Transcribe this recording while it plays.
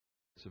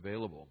that's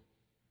available.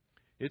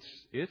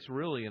 It's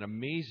really an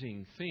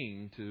amazing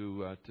thing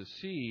to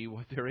see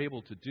what they're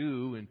able to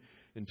do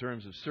in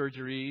terms of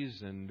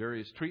surgeries and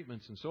various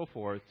treatments and so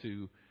forth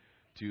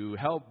to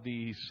help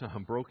these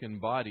broken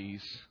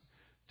bodies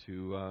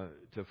to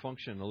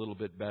function a little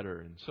bit better.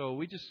 And so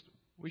we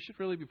should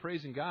really be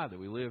praising God that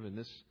we live in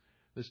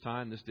this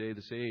time, this day,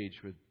 this age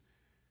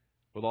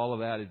with all of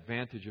that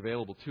advantage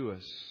available to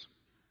us.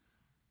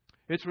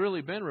 It's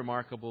really been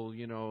remarkable,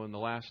 in the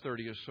last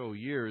 30 or so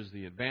years,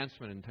 the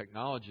advancement in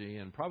technology,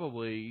 and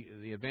probably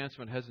the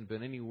advancement hasn't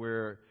been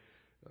anywhere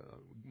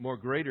more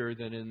greater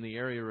than in the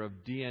area of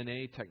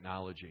DNA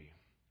technology,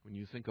 when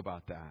you think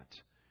about that.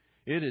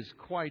 It is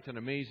quite an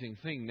amazing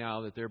thing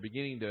now that they're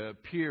beginning to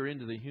peer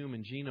into the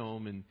human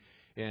genome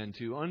and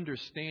to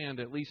understand,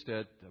 at least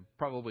at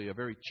probably a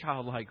very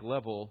childlike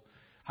level,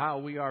 how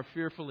we are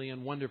fearfully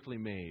and wonderfully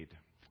made.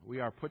 We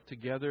are put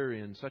together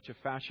in such a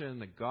fashion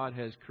that God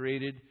has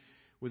created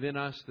within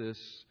us this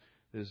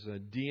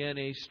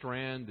DNA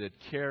strand that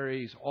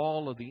carries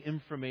all of the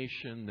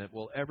information that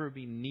will ever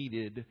be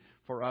needed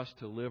for us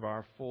to live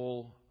our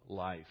full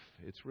life.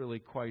 It's really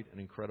quite an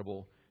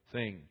incredible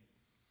thing.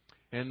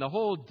 And the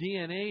whole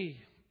DNA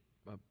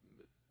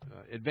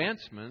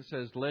advancements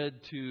has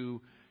led to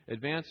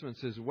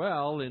advancements as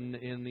well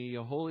in the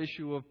whole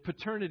issue of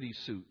paternity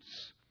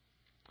suits.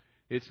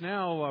 It's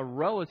now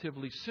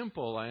relatively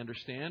simple, I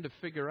understand, to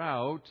figure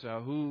out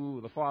who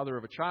the father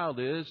of a child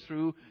is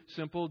through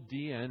simple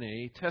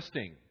DNA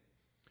testing.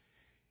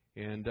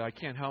 And I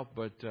can't help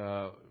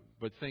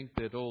but think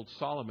that old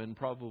Solomon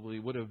probably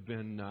would have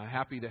been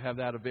happy to have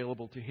that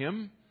available to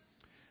him.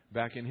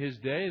 Back in his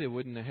day, they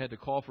wouldn't have had to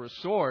call for a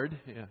sword.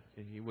 Yeah,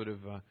 and he would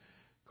have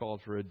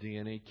called for a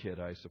DNA kit,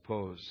 I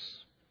suppose.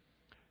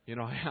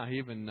 I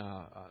even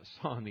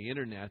saw on the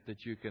internet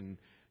that you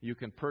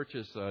can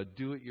purchase a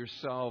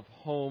do-it-yourself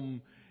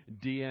home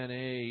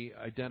DNA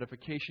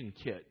identification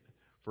kit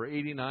for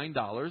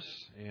 $89.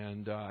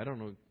 And I don't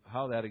know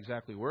how that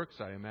exactly works.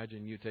 I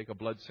imagine you take a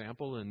blood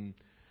sample and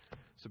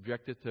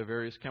subject it to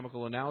various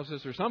chemical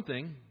analysis or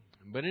something.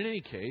 But in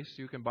any case,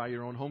 you can buy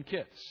your own home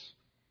kits.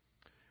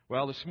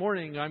 Well, this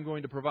morning I'm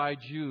going to provide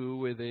you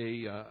with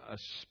a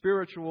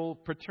spiritual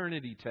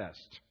paternity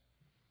test.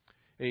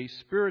 A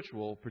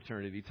spiritual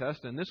paternity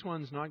test. And this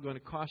one's not going to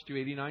cost you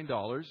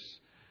 $89.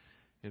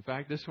 In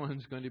fact, this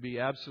one's going to be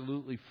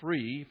absolutely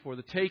free for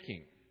the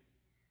taking.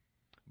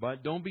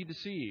 But don't be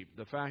deceived.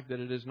 The fact that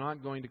it is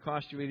not going to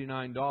cost you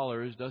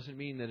 $89 doesn't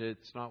mean that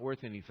it's not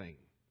worth anything.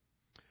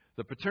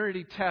 The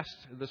paternity test,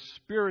 the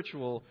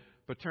spiritual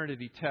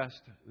paternity test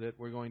that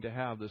we're going to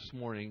have this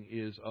morning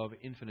is of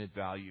infinite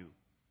value.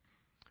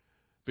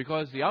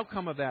 Because the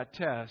outcome of that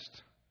test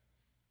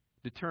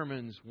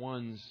determines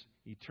one's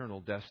eternal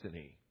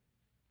destiny.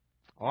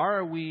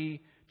 Are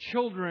we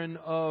children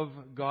of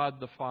God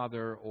the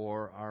Father,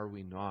 or are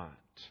we not?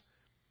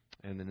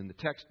 And then in the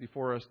text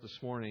before us this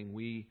morning,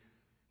 we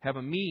have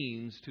a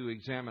means to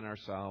examine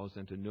ourselves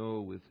and to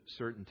know with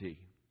certainty.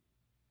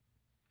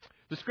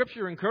 The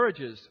Scripture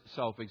encourages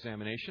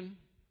self-examination.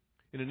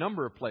 In a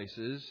number of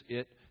places,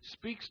 it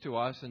speaks to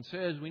us and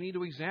says we need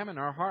to examine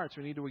our hearts,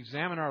 we need to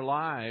examine our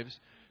lives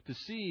to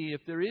see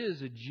if there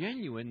is a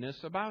genuineness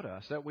about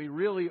us, that we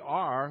really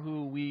are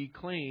who we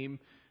claim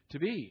to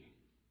be.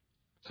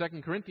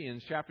 2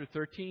 Corinthians chapter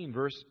 13,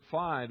 verse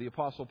 5, the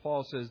Apostle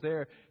Paul says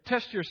there,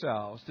 test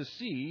yourselves to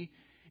see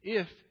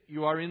if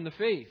you are in the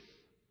faith.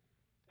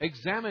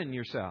 Examine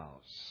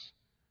yourselves.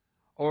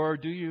 Or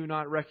do you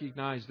not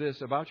recognize this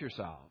about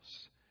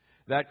yourselves,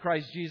 that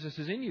Christ Jesus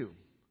is in you,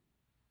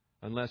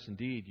 unless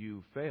indeed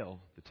you fail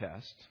the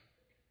test?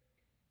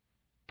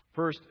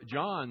 1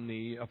 John,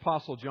 the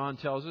Apostle John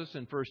tells us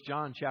in 1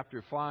 John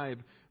chapter 5,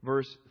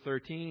 verse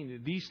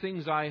 13, these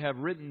things I have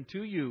written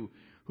to you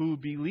who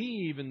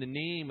believe in the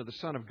name of the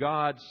Son of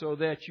God, so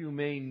that you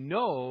may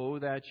know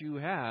that you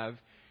have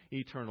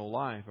eternal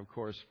life. Of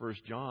course, 1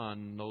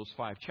 John, those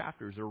 5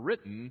 chapters are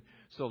written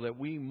so that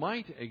we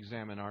might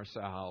examine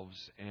ourselves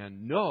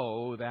and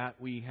know that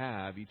we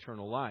have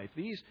eternal life.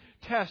 These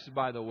tests,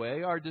 by the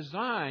way, are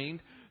designed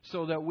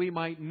so that we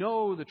might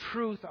know the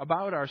truth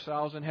about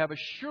ourselves and have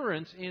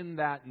assurance in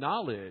that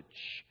knowledge.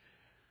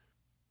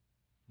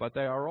 But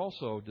they are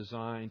also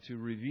designed to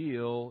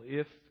reveal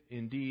if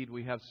indeed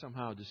we have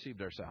somehow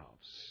deceived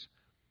ourselves.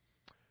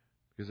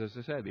 Because as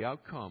I said, the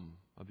outcome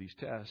of these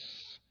tests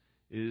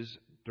is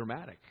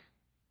dramatic.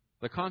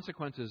 The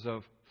consequences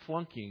of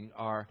flunking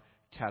are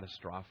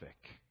catastrophic.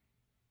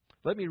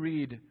 Let me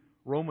read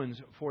Romans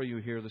for you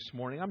here this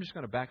morning. I'm just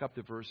going to back up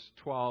to verse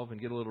 12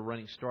 and get a little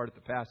running start at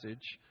the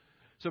passage.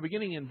 So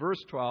beginning in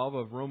verse 12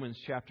 of Romans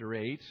chapter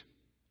 8,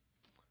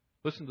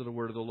 listen to the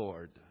word of the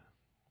Lord.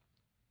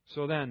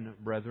 So then,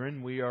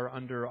 brethren, we are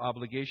under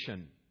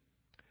obligation,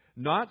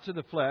 not to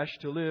the flesh,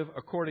 to live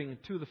according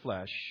to the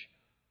flesh.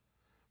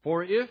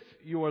 For if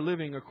you are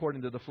living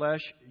according to the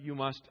flesh, you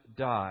must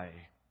die.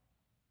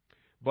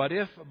 But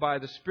if by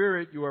the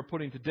Spirit you are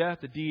putting to death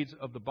the deeds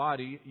of the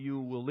body, you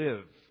will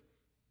live.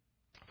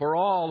 For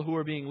all who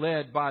are being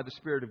led by the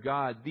Spirit of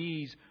God,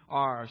 these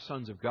are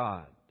sons of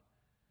God.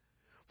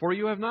 For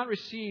you have not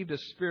received a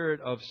spirit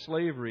of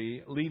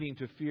slavery leading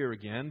to fear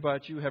again,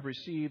 but you have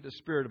received a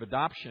spirit of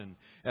adoption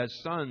as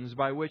sons,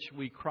 by which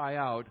we cry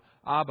out,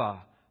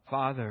 Abba,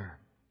 Father.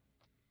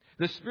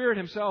 The Spirit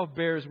Himself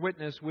bears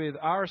witness with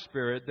our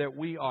spirit that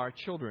we are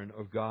children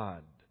of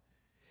God.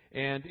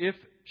 And if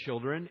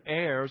children,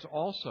 heirs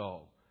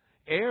also,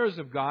 heirs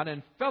of God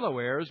and fellow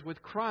heirs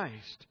with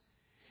Christ,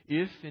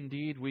 if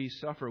indeed we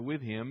suffer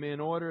with Him, in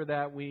order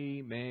that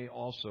we may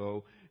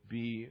also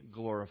be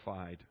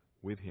glorified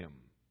with Him.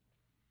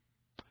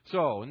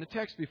 So, in the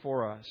text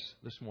before us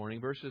this morning,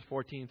 verses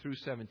 14 through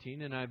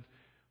 17, and I've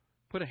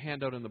put a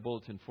handout in the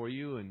bulletin for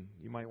you, and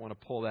you might want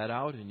to pull that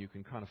out and you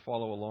can kind of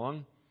follow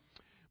along.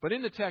 But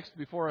in the text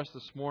before us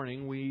this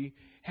morning, we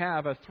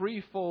have a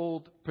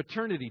threefold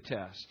paternity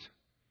test.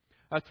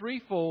 A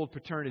threefold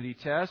paternity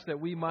test that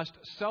we must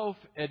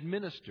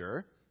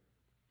self-administer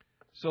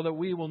so that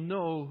we will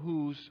know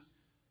whose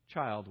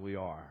child we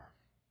are.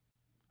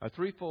 A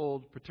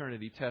threefold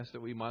paternity test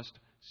that we must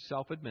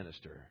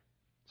self-administer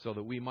so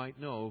that we might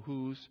know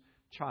whose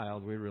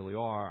child we really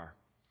are.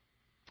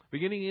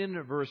 Beginning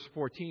in verse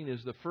 14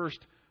 is the first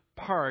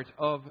part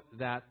of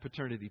that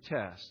paternity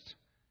test.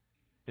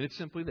 And it's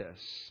simply this: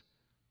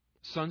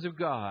 sons of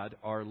God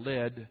are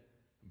led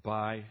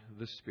by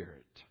the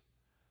Spirit.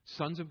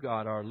 Sons of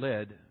God are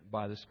led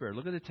by the Spirit.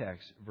 Look at the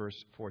text,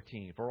 verse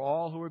 14. For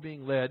all who are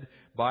being led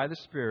by the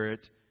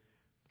Spirit,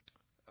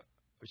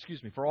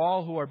 for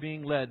all who are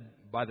being led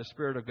by the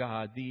Spirit of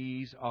God,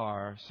 these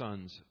are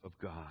sons of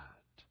God.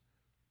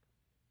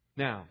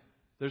 Now,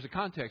 there's a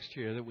context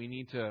here that we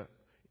need to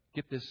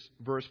get this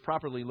verse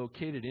properly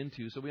located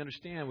into so we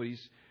understand what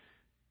he's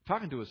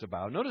talking to us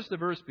about. Notice the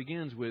verse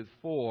begins with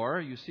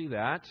for. You see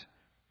that.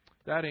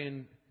 That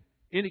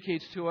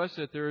indicates to us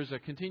that there is a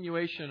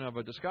continuation of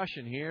a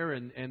discussion here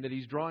and that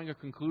he's drawing a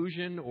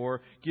conclusion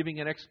or giving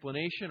an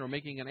explanation or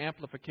making an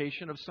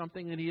amplification of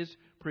something that he has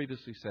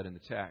previously said in the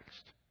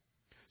text.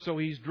 So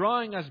he's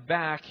drawing us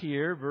back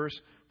here, verse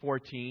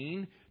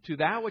 14, to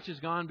that which has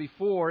gone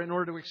before in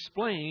order to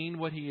explain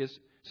what he is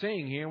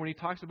saying here when he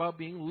talks about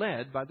being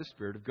led by the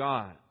Spirit of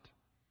God.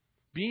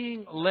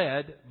 Being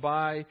led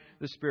by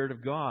the Spirit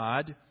of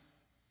God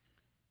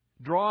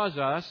draws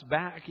us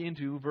back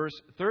into verse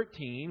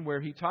 13, where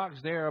he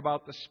talks there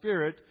about the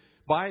Spirit,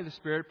 by the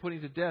Spirit,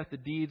 putting to death the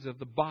deeds of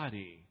the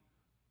body.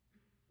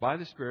 By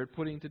the Spirit,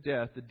 putting to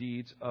death the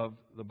deeds of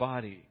the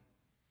body.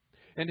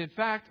 And in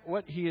fact,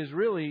 what he is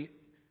really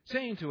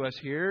saying to us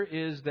here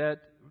is that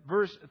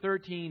verse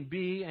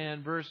 13b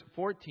and verse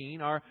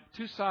 14 are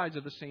two sides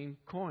of the same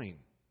coin.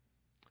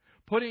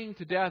 Putting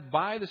to death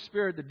by the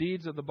Spirit the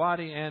deeds of the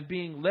body and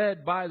being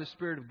led by the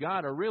Spirit of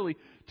God are really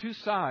two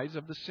sides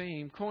of the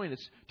same coin.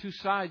 It's two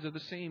sides of the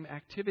same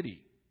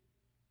activity.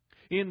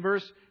 In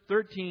verse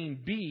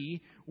 13b,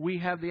 we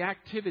have the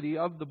activity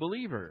of the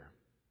believer.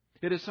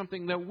 It is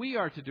something that we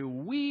are to do.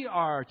 We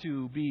are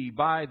to be,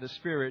 by the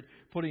Spirit,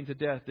 putting to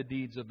death the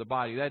deeds of the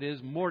body. That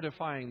is,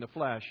 mortifying the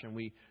flesh, and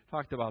we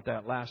talked about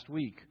that last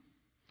week.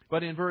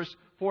 But in verse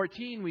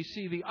 14, we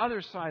see the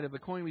other side of the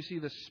coin. We see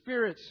the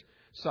Spirit's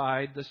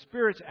side, the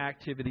Spirit's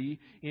activity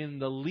in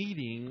the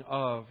leading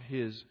of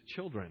His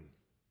children.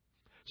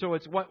 So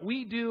it's what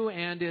we do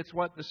and it's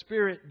what the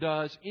Spirit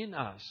does in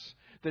us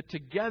that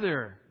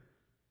together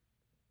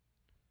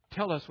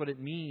tell us what it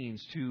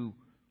means to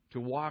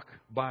walk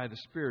by the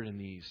Spirit in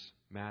these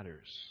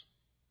matters.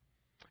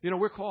 You know,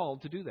 we're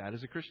called to do that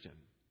as a Christian.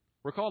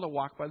 We're called to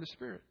walk by the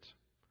Spirit.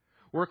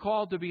 We're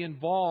called to be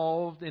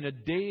involved in a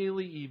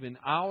daily, even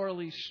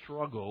hourly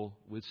struggle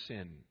with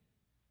sin.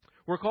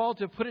 We're called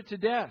to put it to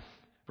death,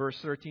 verse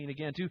 13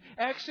 again, to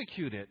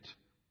execute it,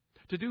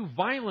 to do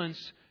violence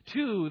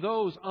to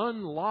those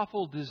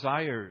unlawful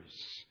desires,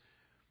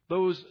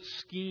 those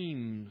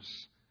schemes,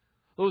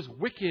 those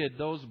wicked,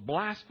 those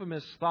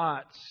blasphemous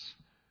thoughts,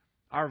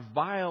 our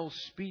vile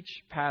speech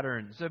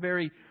patterns, the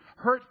very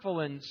hurtful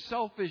and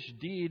selfish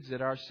deeds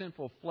that our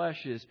sinful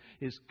flesh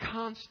is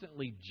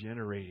constantly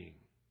generating.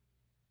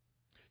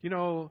 You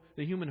know,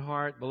 the human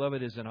heart,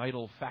 beloved, is an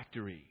idol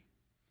factory.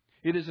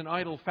 It is an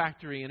idol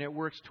factory, and it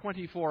works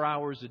 24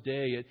 hours a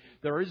day.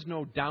 There is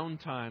no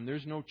downtime.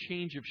 There's no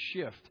change of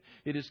shift.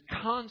 It is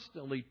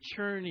constantly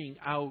churning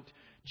out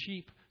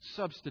cheap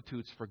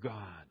substitutes for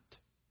God.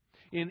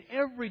 In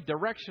every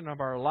direction of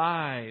our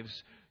lives,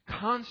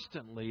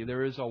 constantly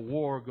there is a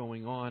war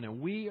going on,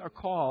 and we are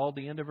called,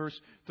 the end of verse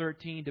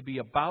 13, to be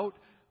about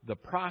the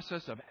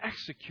process of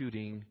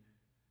executing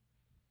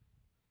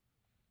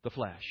the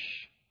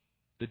flesh,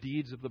 the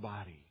deeds of the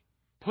body,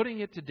 putting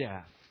it to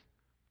death.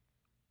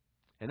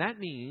 And that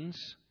means,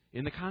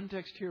 in the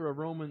context here of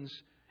Romans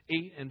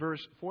 8 and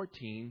verse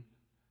 14,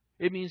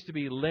 it means to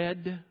be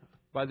led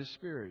by the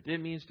Spirit. It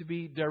means to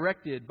be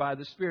directed by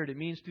the Spirit. It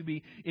means to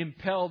be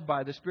impelled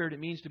by the Spirit. It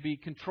means to be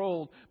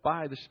controlled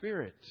by the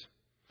Spirit.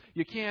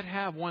 You can't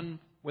have one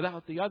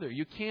without the other.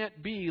 You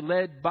can't be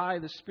led by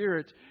the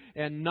Spirit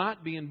and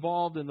not be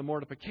involved in the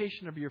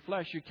mortification of your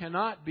flesh. You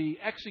cannot be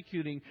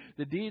executing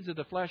the deeds of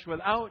the flesh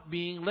without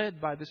being led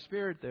by the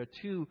Spirit. The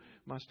two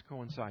must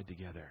coincide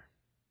together.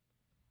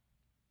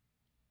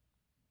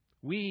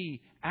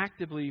 we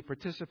actively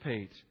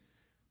participate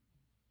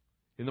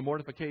in the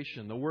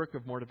mortification, the work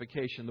of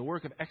mortification, the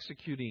work of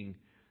executing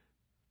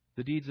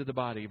the deeds of the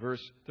body,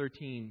 verse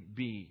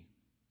 13b.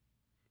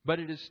 But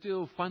it is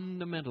still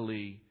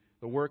fundamentally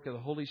the work of the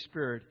Holy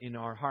Spirit in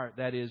our heart.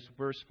 That is,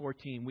 verse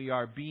 14, we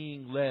are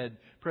being led,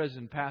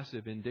 present,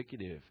 passive,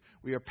 indicative.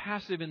 We are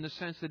passive in the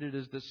sense that it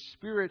is the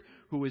Spirit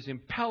who is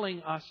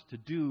impelling us to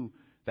do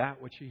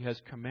that which He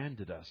has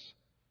commanded us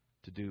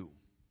to do.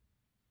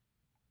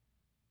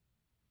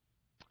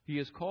 He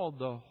is called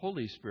the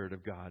Holy Spirit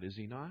of God, is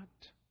He not?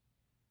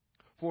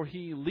 For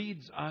He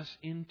leads us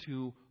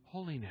into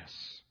holiness.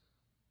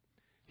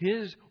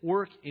 His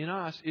work in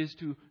us is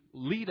to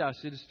lead us,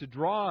 it is to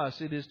draw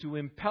us, it is to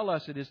impel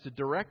us, it is to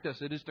direct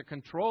us, it is to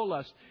control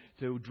us,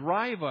 to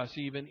drive us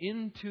even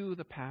into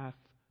the path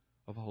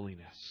of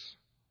holiness.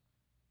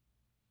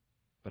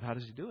 But how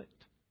does He do it?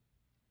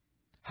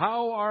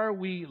 How are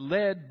we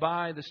led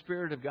by the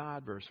Spirit of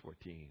God? Verse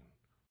 14.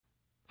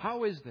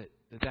 How is it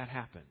that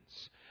happens?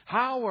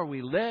 How are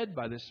we led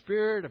by the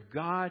Spirit of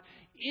God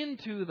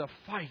into the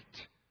fight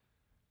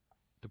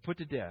to put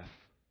to death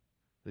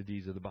the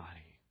deeds of the body?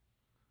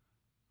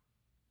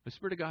 The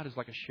Spirit of God is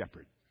like a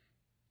shepherd.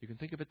 You can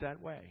think of it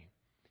that way.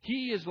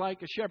 He is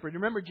like a shepherd.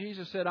 Remember,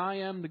 Jesus said, I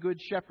am the good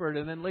shepherd.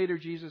 And then later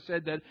Jesus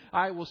said that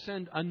I will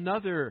send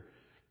another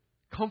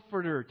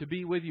Comforter to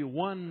be with you,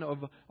 one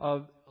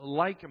of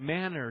like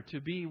manner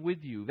to be with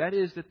you. That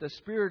is, that the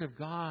Spirit of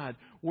God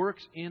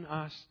works in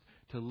us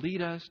to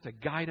lead us, to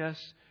guide us,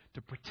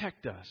 to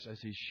protect us as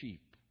His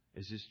sheep,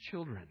 as His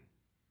children.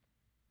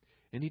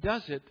 And He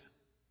does it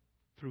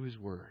through His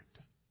Word.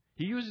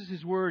 He uses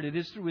His Word. It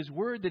is through His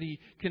Word that He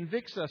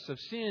convicts us of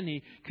sin.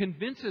 He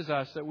convinces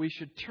us that we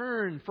should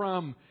turn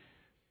from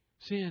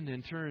sin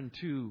and turn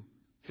to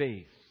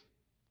faith.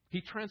 He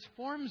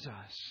transforms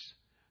us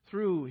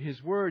through His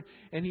Word,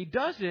 and He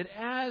does it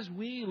as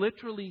we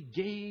literally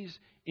gaze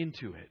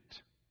into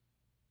it.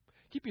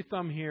 Keep your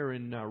thumb here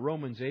in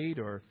Romans 8,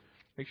 or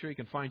make sure you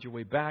can find your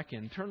way back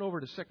and turn over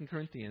to 2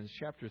 Corinthians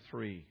chapter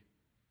 3.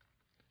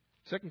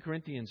 2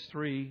 Corinthians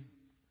 3,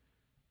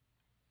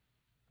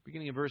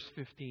 beginning in verse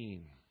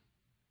 15.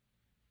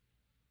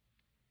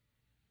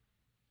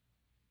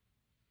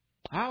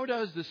 How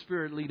does the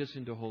Spirit lead us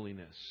into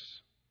holiness?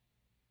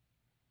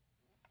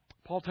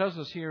 Paul tells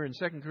us here in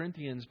 2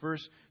 Corinthians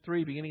verse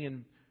 3,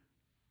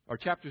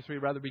 chapter 3,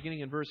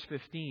 beginning in verse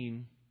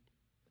 15.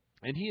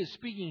 And he is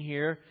speaking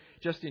here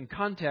just in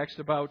context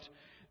about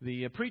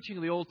the preaching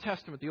of the Old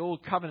Testament, the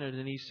Old Covenant,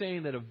 and he's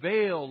saying that a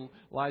veil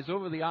lies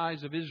over the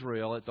eyes of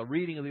Israel at the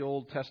reading of the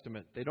Old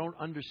Testament. They don't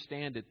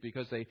understand it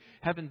because they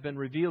haven't been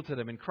revealed to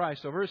them in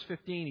Christ. So verse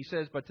 15, he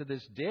says, but to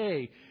this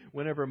day,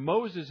 whenever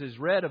Moses is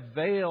read, a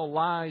veil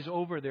lies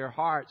over their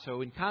heart.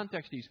 So in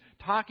context, he's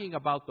talking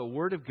about the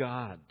Word of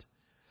God.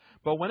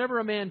 But whenever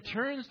a man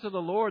turns to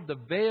the Lord, the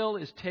veil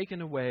is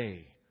taken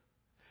away.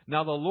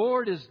 Now the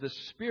Lord is the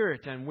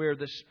Spirit, and where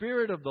the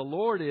Spirit of the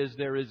Lord is,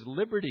 there is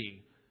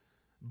liberty.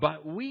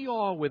 But we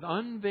all, with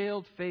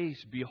unveiled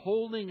face,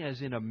 beholding as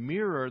in a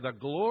mirror the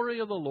glory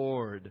of the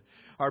Lord,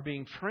 are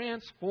being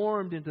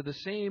transformed into the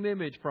same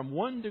image from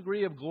one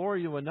degree of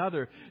glory to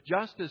another,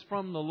 just as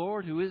from the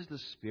Lord who is the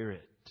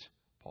Spirit,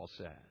 Paul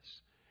says.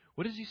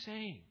 What is he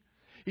saying?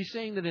 He's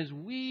saying that as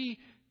we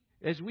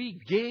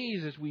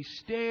gaze, as we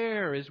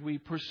stare, as we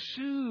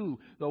pursue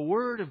the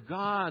Word of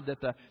God,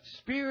 that the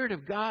Spirit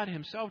of God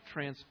Himself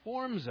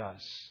transforms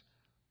us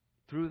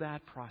through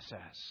that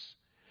process.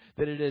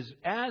 That it is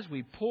as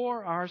we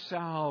pour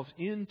ourselves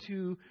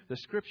into the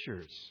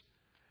Scriptures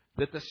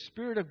that the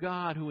Spirit of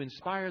God who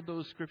inspired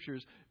those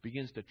Scriptures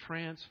begins to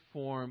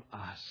transform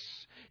us.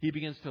 He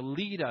begins to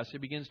lead us. He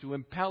begins to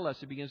impel us.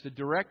 He begins to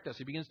direct us.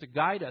 He begins to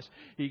guide us.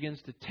 He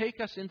begins to take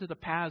us into the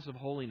paths of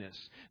holiness.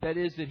 That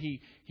is, that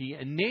He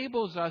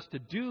enables us to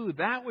do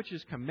that which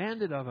is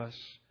commanded of us,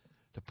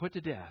 to put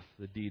to death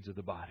the deeds of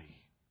the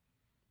body.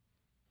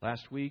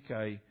 Last week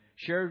I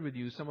shared with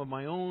you some of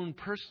my own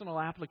personal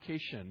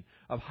application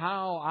of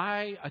how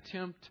I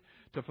attempt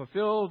to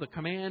fulfill the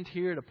command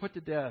here to put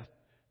to death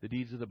the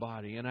deeds of the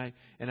body. And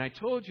I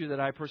told you that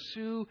I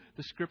pursue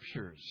the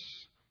Scriptures.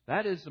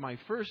 That is my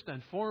first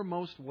and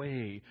foremost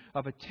way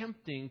of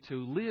attempting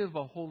to live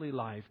a holy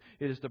life.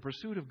 It is the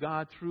pursuit of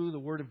God through the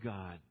Word of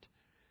God.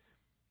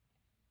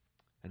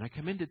 And I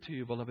commend it to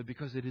you, beloved,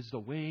 because it is the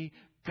way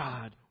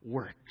God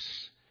works.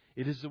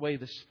 It is the way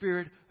the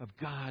Spirit of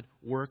God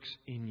works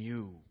in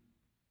you.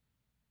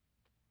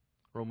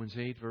 Romans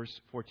 8, verse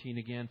 14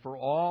 again. For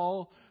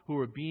all who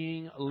are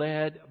being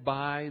led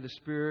by the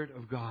Spirit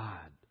of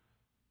God,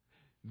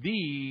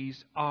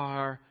 these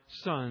are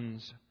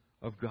sons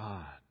of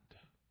God.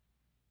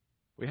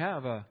 We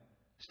have a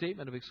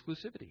statement of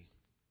exclusivity.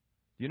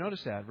 You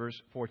notice that, verse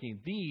 14.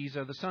 These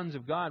are the sons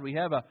of God. We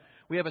have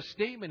a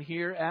statement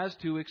here as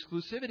to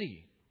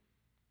exclusivity.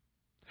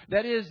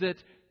 That is, that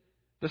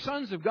the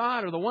sons of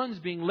God are the ones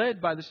being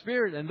led by the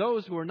Spirit, and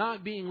those who are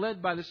not being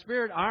led by the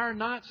Spirit are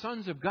not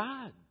sons of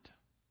God.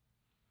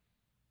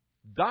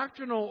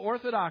 Doctrinal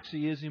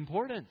orthodoxy is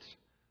important.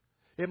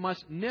 It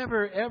must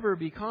never, ever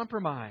be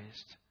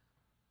compromised.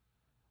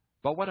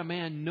 But what a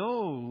man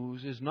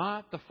knows is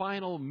not the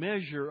final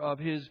measure of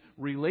his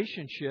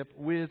relationship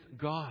with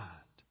God.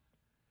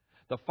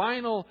 The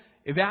final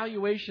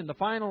evaluation, the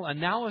final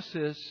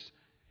analysis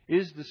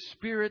is the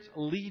Spirit's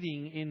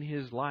leading in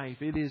his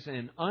life. It is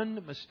an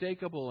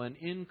unmistakable and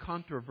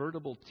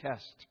incontrovertible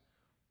test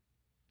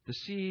to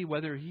see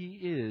whether he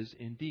is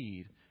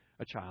indeed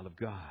a child of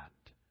God.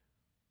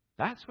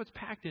 That's what's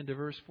packed into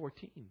verse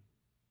 14.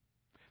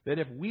 That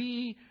if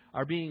we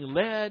are being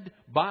led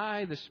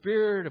by the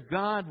Spirit of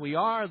God, we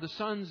are the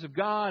sons of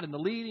God, and the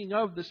leading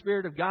of the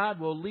Spirit of God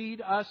will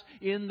lead us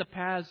in the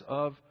paths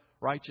of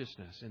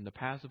righteousness, in the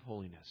paths of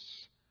holiness.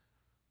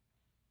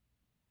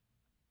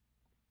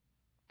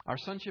 Our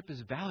sonship is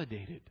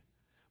validated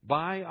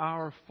by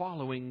our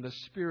following the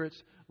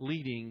Spirit's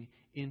leading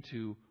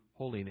into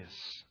holiness.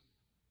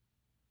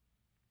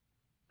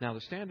 Now,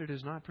 the standard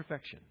is not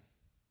perfection.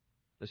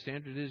 The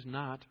standard is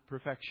not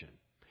perfection.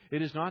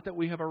 It is not that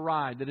we have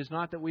arrived. It is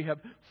not that we have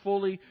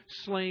fully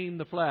slain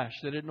the flesh,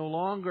 that it no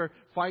longer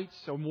fights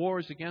or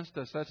wars against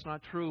us. That's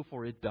not true,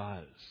 for it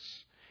does.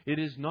 It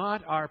is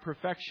not our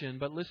perfection,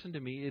 but listen to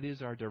me, it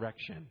is our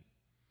direction.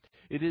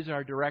 It is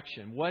our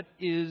direction. What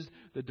is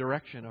the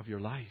direction of your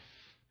life?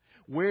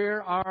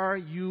 Where are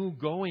you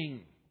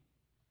going?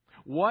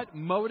 What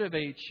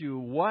motivates you?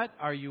 What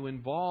are you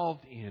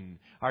involved in?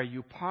 Are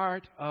you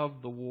part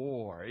of the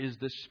war? Is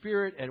the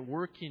Spirit at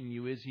work in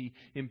you? Is He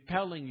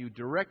impelling you,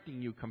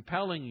 directing you,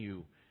 compelling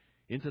you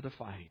into the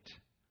fight?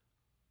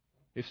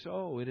 If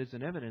so, it is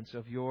an evidence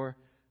of your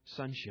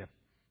sonship.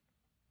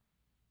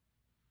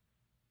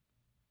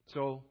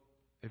 So,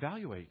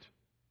 evaluate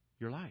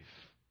your life.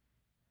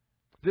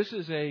 This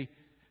is a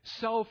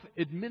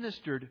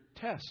self-administered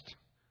test.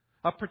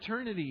 A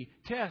paternity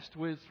test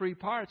with 3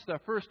 parts. The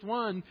first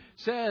one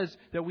says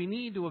that we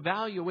need to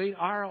evaluate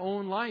our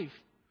own life.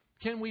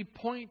 Can we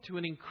point to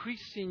an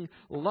increasing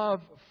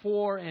love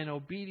for and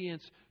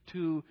obedience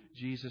to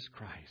Jesus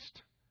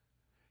Christ?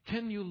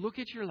 Can you look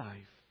at your life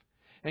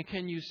and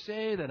can you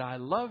say that I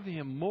love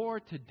Him more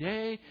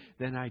today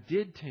than I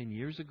did 10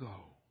 years ago?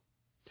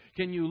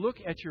 Can you look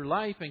at your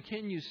life and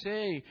can you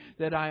say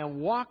that I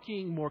am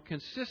walking more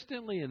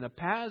consistently in the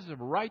paths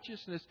of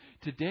righteousness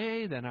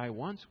today than I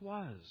once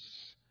was?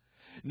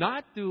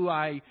 Not do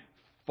I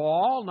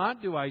fall,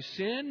 not do I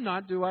sin,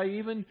 not do I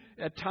even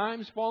at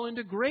times fall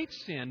into great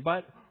sin,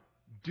 but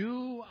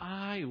do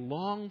I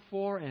long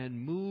for and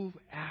move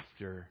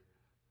after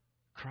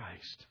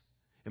Christ?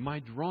 Am I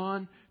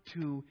drawn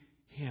to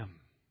Him?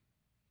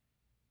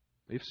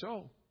 If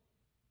so,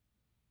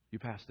 you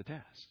pass the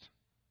test.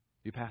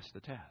 You pass the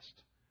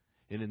test.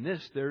 And in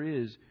this, there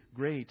is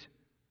great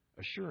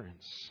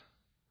assurance.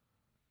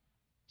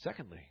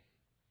 Secondly,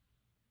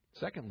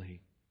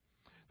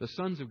 the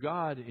sons of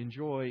God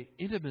enjoy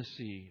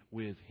intimacy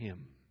with Him.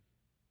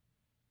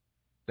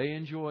 They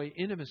enjoy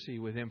intimacy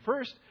with Him.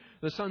 First,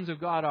 the sons of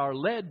God are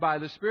led by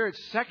the Spirit.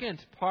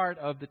 Second part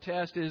of the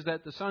test is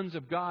that the sons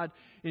of God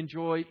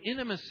enjoy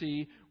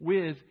intimacy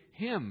with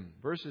Him.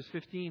 Verses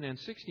 15 and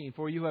 16.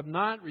 For you have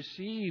not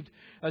received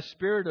a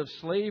spirit of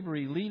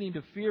slavery leading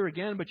to fear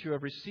again, but you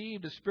have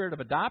received a spirit of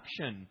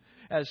adoption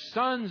as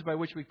sons, by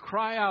which we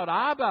cry out,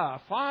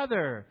 Abba,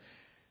 Father.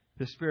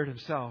 The Spirit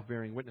Himself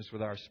bearing witness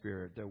with our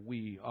spirit that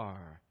we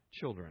are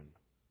children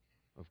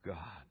of God.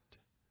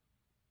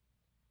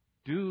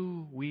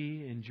 Do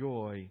we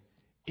enjoy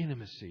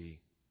intimacy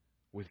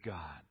with God?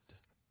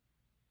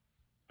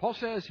 Paul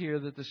says here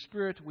that the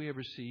Spirit we have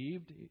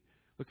received,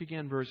 look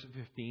again, verse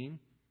 15.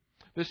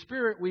 The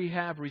Spirit we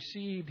have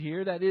received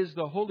here, that is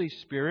the Holy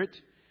Spirit,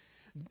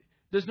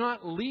 does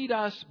not lead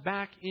us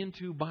back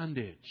into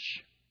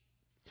bondage.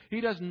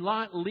 He does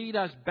not lead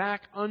us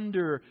back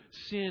under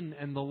sin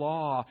and the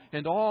law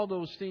and all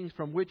those things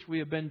from which we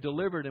have been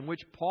delivered and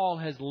which Paul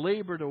has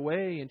labored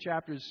away in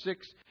chapters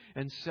 6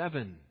 and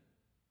 7.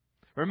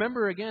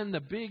 Remember again the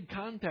big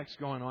context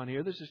going on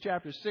here. This is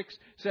chapters 6,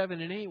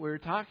 7, and 8. We're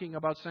talking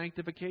about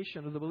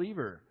sanctification of the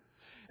believer.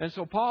 And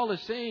so Paul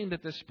is saying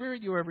that the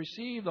Spirit you have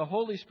received, the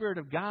Holy Spirit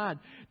of God,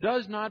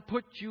 does not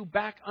put you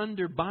back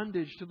under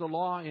bondage to the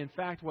law. In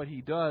fact, what He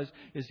does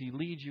is He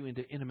leads you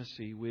into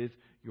intimacy with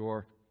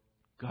your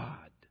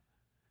God,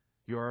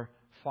 your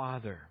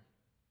Father.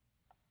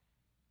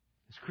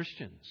 As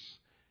Christians,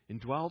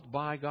 indwelt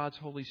by God's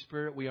Holy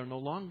Spirit, we are no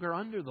longer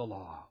under the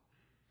law.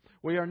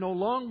 We are no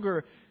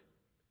longer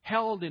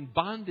held in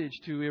bondage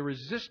to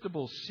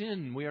irresistible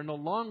sin. We are no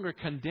longer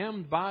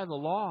condemned by the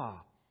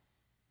law.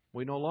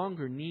 We no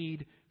longer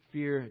need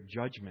fear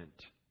judgment.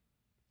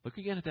 Look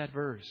again at that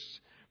verse.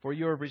 For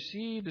you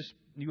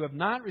have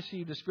not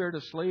received a spirit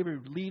of slavery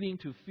leading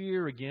to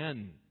fear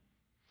again.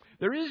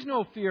 There is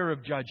no fear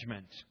of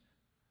judgment.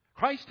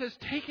 Christ has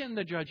taken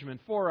the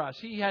judgment for us.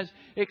 He has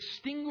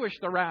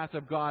extinguished the wrath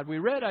of God. We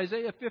read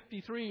Isaiah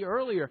 53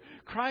 earlier.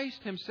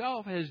 Christ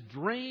Himself has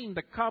drained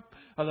the cup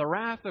of the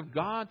wrath of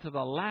God to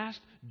the last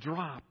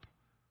drop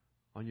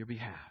on your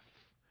behalf.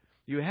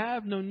 You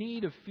have no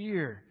need of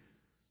fear.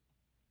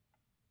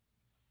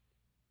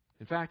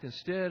 In fact,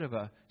 instead of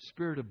a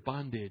spirit of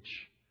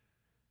bondage,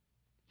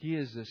 He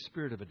is the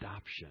spirit of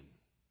adoption.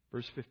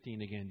 Verse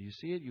 15 again. Do you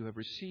see it? You have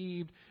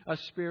received a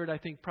Spirit, I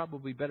think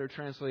probably better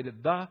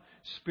translated, the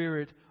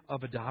Spirit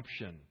of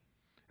adoption,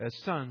 as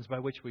sons, by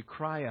which we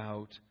cry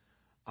out,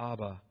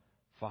 Abba,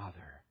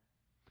 Father.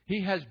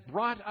 He has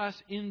brought us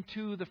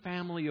into the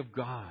family of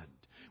God.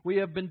 We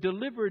have been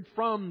delivered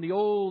from the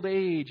old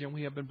age and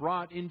we have been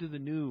brought into the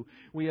new.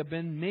 We have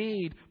been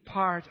made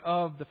part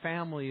of the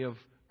family of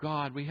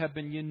God. We have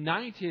been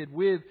united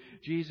with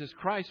Jesus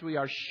Christ. We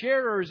are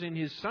sharers in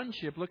His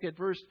sonship. Look at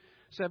verse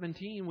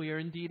 17. We are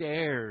indeed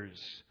heirs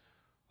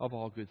of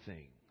all good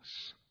things.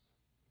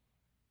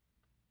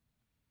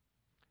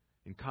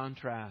 In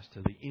contrast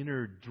to the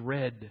inner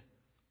dread,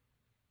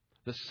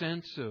 the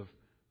sense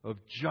of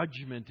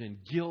judgment and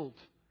guilt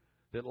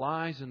that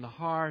lies in the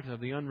heart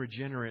of the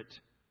unregenerate,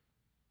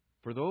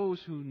 for those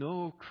who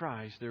know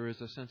Christ, there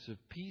is a sense of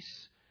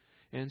peace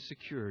and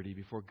security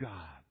before God.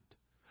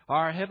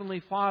 Our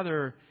Heavenly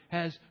Father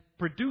has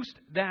produced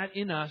that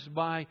in us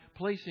by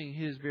placing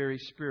His very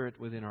Spirit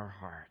within our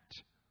heart.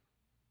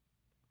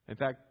 In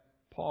fact,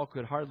 Paul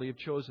could hardly have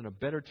chosen a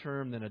better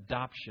term than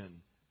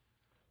adoption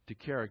to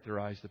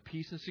characterize the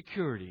peace and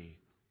security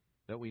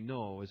that we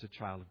know as a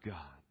child of God.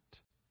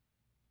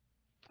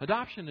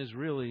 Adoption is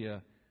really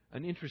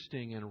an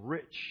interesting and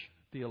rich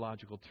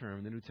theological term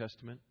in the New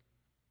Testament.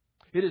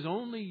 It is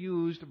only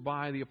used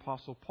by the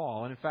Apostle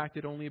Paul, and in fact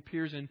it only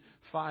appears in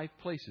 5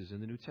 places in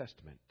the New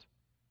Testament.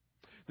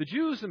 The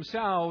Jews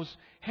themselves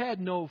had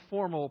no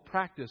formal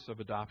practice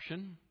of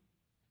adoption.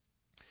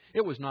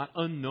 It was not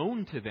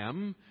unknown to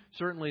them.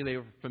 Certainly they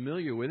were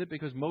familiar with it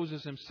because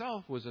Moses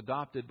himself was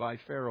adopted by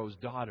Pharaoh's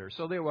daughter.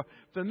 So they were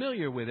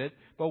familiar with it.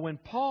 But when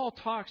Paul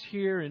talks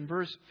here in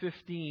verse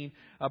 15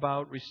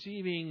 about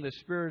receiving the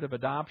spirit of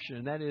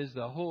adoption, that is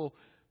the whole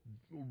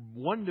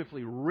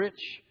wonderfully rich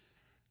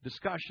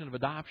discussion of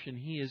adoption,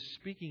 he is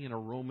speaking in a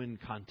Roman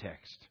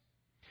context.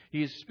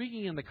 He is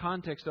speaking in the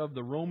context of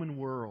the Roman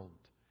world.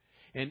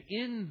 And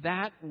in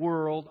that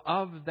world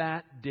of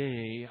that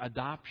day,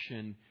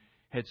 adoption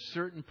had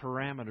certain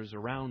parameters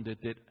around it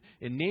that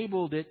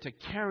enabled it to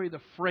carry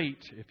the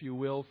freight, if you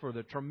will, for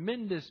the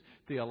tremendous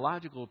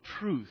theological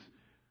truth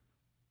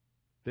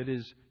that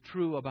is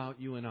true about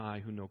you and I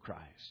who know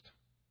Christ.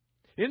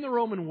 In the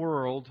Roman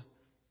world,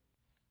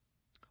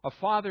 a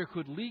father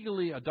could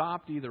legally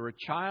adopt either a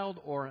child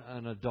or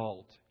an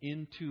adult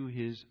into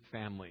his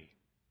family.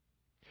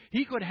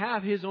 He could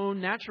have his own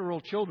natural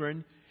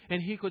children,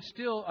 and he could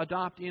still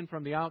adopt in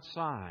from the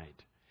outside.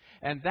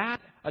 And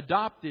that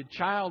adopted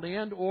child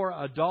and or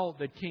adult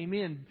that came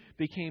in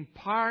became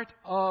part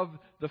of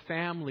the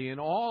family in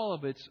all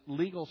of its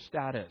legal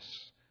status.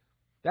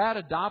 That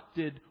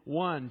adopted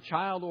one,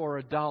 child or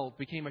adult,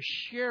 became a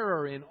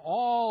sharer in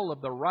all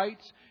of the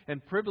rights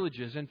and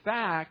privileges. In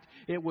fact,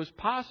 it was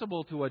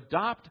possible to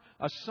adopt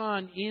a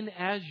son in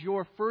as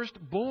your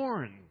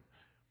firstborn,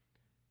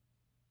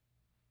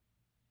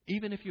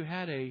 even if you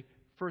had a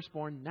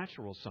firstborn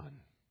natural son.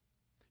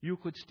 You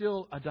could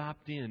still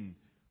adopt in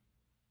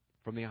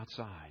from the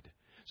outside.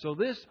 So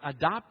this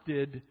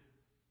adopted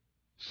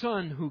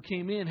son who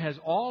came in has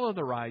all of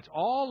the rights,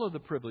 all of the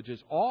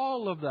privileges,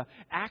 all of the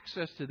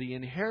access to the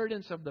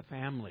inheritance of the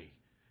family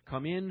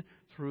come in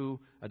through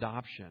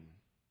adoption.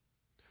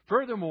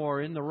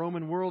 Furthermore, in the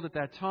Roman world at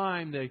that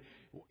time,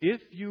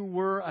 if you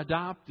were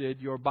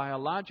adopted, your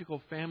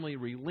biological family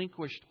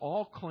relinquished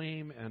all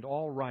claim and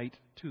all right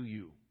to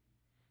you.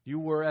 You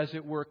were, as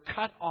it were,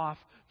 cut off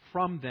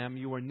from them.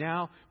 You are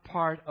now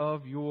part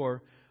of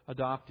your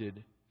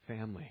adopted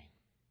family.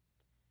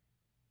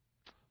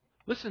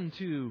 Listen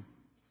to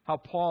how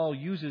Paul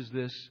uses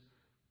this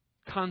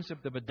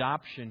concept of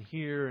adoption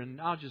here, and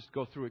I'll just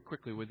go through it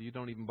quickly with you.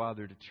 Don't even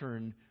bother to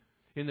turn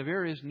in the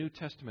various New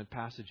Testament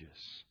passages.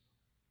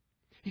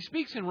 He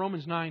speaks in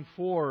Romans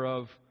 9:4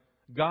 of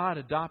God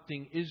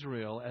adopting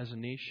Israel as a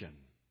nation.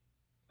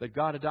 That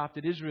God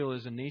adopted Israel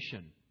as a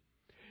nation.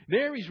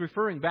 There he's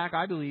referring back,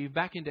 I believe,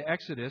 back into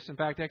Exodus. In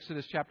fact,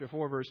 Exodus chapter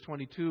 4, verse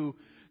 22,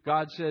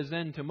 God says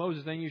then to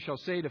Moses, "Then you shall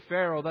say to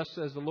Pharaoh, thus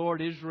says the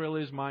Lord, Israel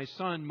is my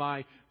son,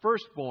 my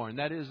firstborn."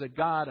 That is, that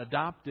God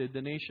adopted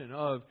the nation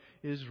of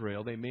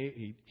Israel.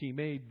 He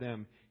made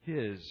them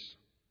His.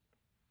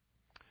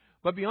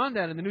 But beyond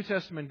that, in the New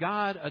Testament,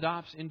 God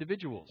adopts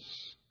individuals.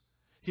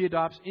 He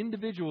adopts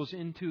individuals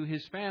into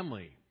His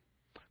family.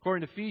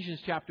 According to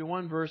Ephesians chapter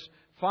 1, verse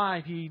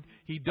 5,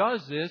 He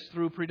does this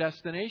through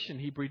predestination.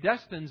 He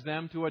predestines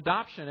them to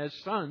adoption as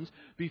sons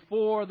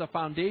before the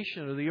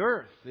foundation of the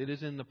earth. It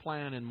is in the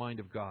plan and mind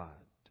of God.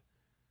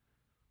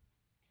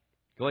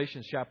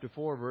 Galatians chapter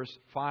 4, verse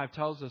 5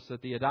 tells us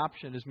that the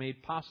adoption is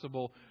made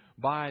possible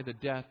by the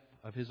death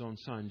of His own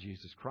Son,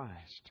 Jesus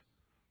Christ.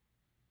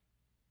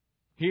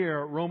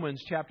 Here,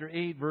 Romans chapter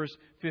 8, verse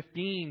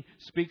 15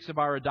 speaks of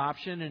our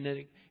adoption,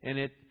 and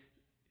it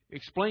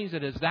explains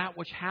it as that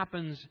which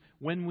happens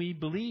when we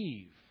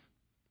believe.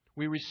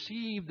 We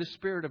receive the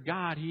Spirit of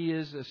God. He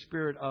is a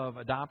spirit of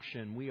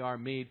adoption. We are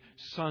made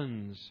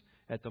sons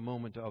at the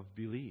moment of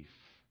belief.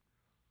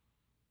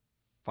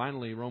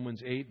 Finally,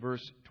 Romans 8,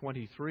 verse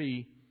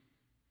 23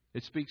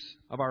 It speaks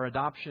of our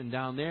adoption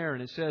down there,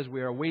 and it says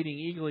we are waiting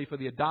eagerly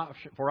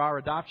for our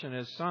adoption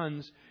as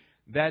sons.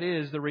 That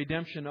is the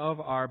redemption of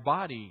our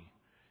body,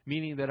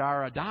 meaning that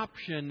our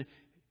adoption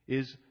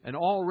is an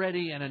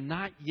already and a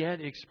not yet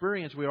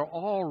experience. We are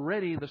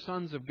already the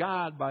sons of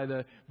God by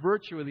the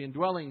virtue of the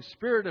indwelling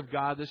Spirit of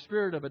God, the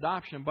Spirit of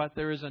adoption. But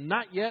there is a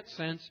not yet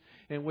sense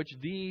in which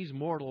these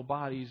mortal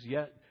bodies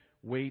yet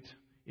wait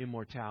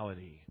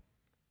immortality.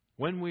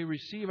 When we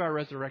receive our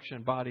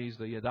resurrection bodies,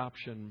 the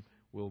adoption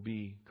will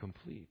be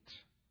complete.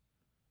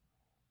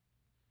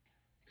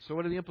 So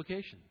what are the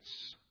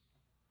implications?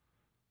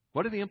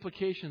 What are the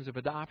implications of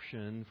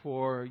adoption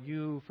for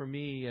you, for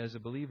me as a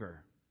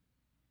believer?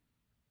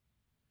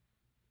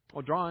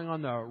 Well, drawing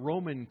on the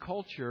Roman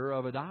culture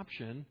of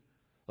adoption,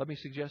 let me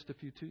suggest a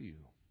few to you.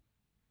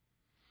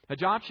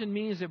 Adoption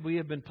means that we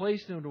have been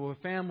placed into a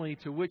family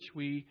to which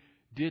we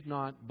did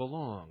not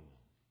belong.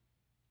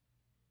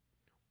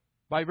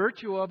 By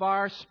virtue of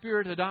our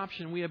spirit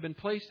adoption, we have been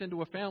placed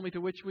into a family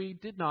to which we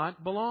did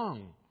not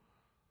belong.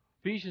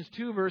 Ephesians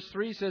 2 verse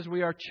 3 says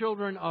we are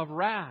children of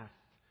wrath.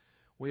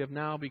 We have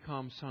now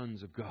become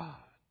sons of God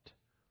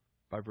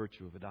by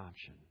virtue of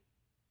adoption.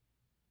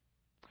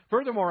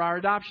 Furthermore, our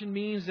adoption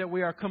means that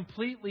we are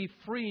completely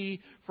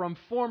free from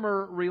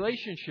former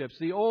relationships.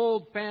 The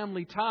old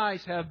family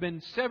ties have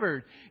been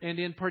severed, and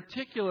in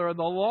particular,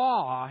 the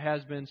law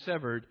has been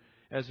severed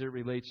as it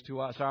relates to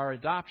us. Our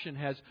adoption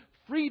has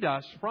freed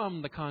us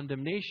from the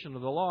condemnation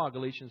of the law,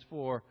 Galatians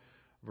 4,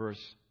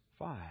 verse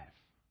 5.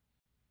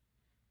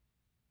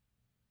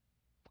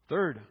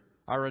 Third,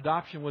 our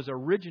adoption was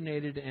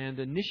originated and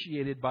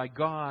initiated by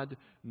God,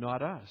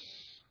 not us.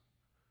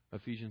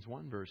 Ephesians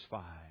 1, verse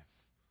 5.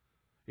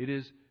 It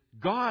is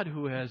God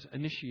who has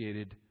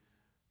initiated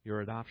your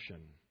adoption.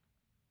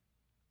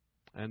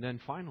 And then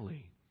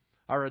finally,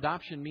 our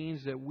adoption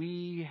means that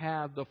we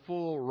have the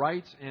full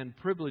rights and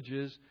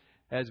privileges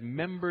as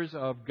members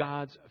of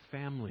God's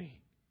family.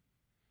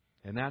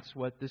 And that's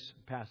what this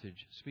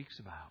passage speaks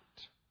about.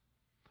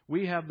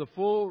 We have the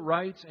full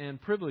rights and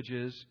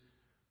privileges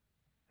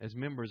as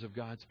members of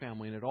God's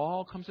family. And it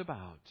all comes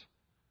about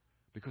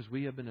because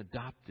we have been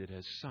adopted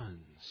as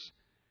sons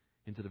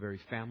into the very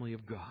family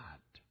of God.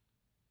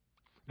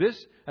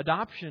 This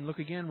adoption, look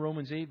again,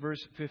 Romans 8,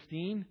 verse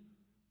 15,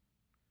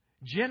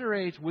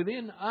 generates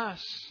within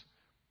us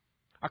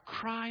a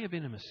cry of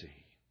intimacy.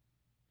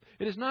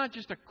 It is not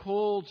just a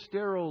cold,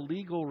 sterile,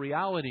 legal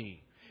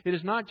reality. It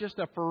is not just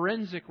a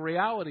forensic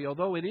reality,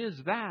 although it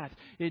is that.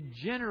 It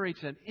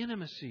generates an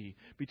intimacy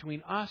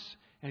between us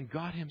and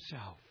God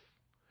Himself.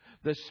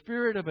 The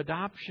Spirit of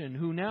adoption,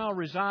 who now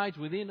resides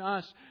within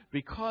us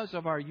because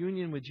of our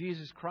union with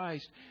Jesus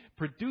Christ,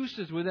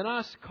 produces within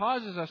us,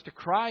 causes us to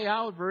cry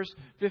out, verse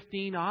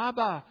 15,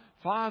 Abba,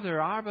 Father.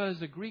 Abba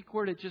is a Greek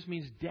word. It just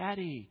means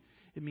daddy.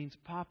 It means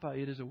papa.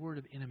 It is a word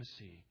of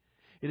intimacy.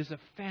 It is a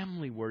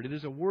family word. It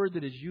is a word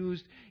that is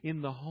used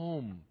in the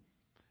home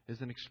as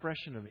an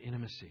expression of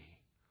intimacy.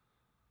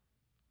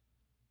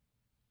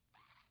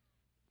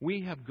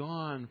 We have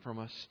gone from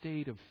a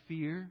state of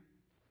fear,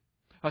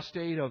 a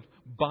state of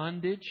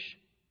bondage,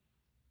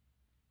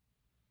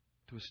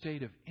 to a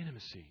state of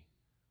intimacy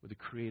with the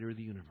Creator of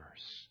the universe.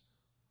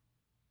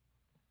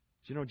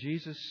 Do you know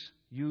Jesus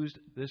used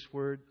this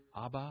word,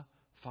 Abba,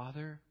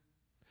 Father,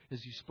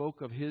 as He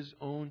spoke of His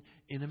own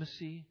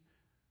intimacy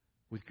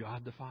with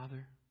God the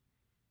Father?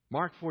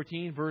 Mark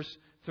 14, verse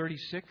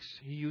 36,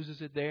 He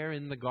uses it there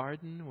in the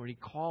garden where He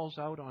calls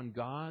out on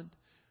God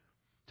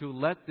to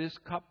let this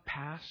cup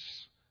pass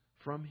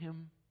from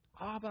Him.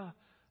 Abba,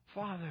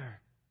 Father.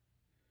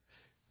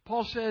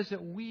 Paul says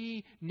that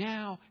we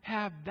now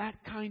have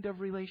that kind of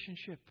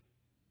relationship.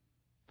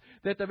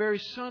 That the very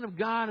Son of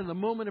God, in the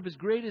moment of His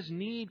greatest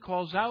need,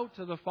 calls out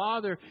to the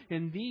Father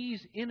in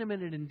these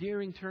intimate and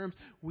endearing terms.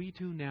 We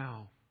too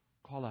now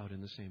call out in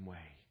the same way.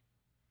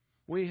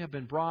 We have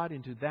been brought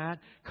into that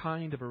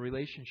kind of a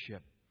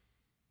relationship.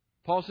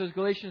 Paul says,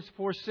 Galatians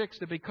 4:6,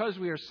 that because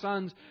we are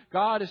sons,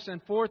 God has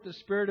sent forth the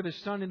Spirit of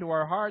His Son into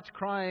our hearts,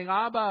 crying,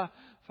 Abba,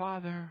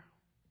 Father.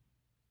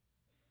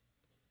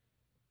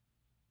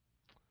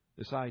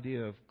 This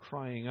idea of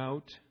crying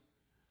out,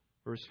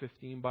 verse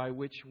 15, by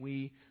which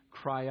we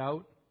cry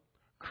out,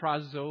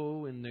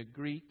 krazo in the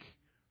Greek,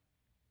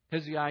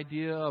 has the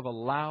idea of a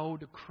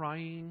loud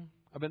crying,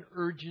 of an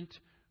urgent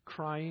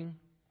crying.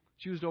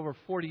 It's used over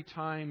 40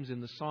 times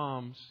in the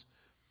Psalms.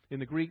 In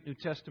the Greek New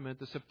Testament,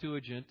 the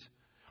Septuagint,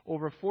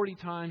 over 40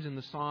 times in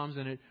the Psalms,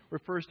 and it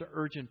refers to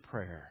urgent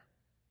prayer.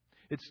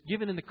 It's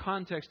given in the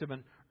context of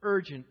an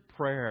urgent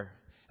prayer.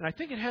 And I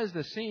think it has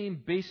the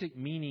same basic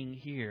meaning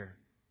here.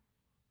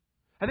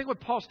 I think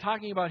what Paul's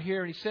talking about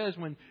here, and he says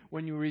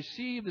when you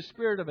receive the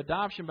Spirit of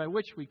adoption by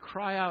which we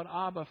cry out,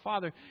 Abba,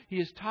 Father, he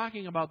is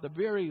talking about the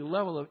very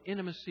level of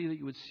intimacy that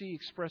you would see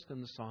expressed in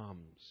the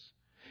Psalms.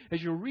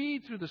 As you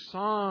read through the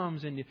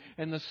Psalms and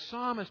the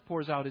psalmist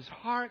pours out his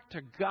heart to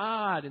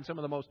God in some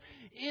of the most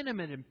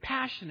intimate and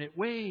passionate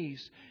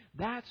ways,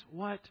 that's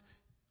what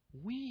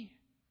we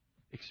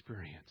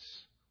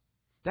experience.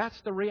 That's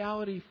the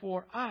reality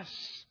for us.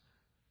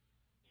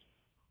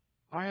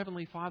 Our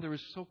Heavenly Father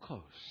is so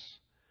close.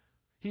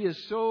 He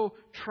is so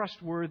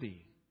trustworthy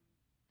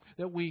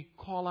that we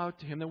call out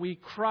to Him, that we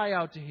cry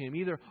out to Him,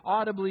 either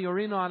audibly or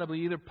inaudibly,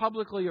 either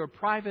publicly or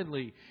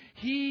privately.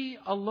 He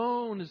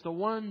alone is the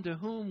one to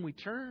whom we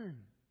turn.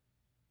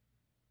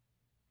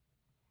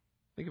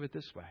 Think of it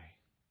this way.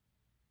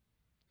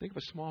 Think of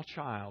a small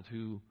child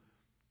who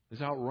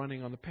is out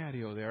running on the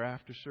patio there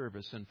after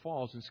service and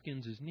falls and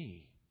skins his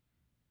knee.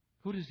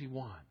 Who does he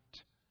want?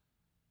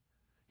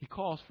 He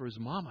calls for his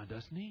mama,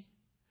 doesn't he?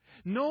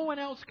 No one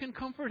else can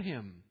comfort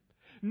him.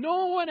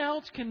 No one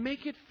else can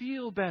make it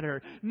feel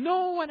better.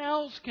 No one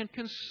else can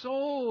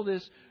console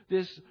this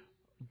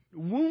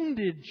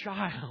wounded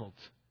child.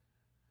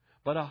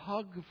 But a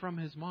hug from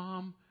his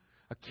mom,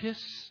 a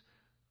kiss,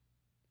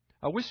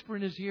 a whisper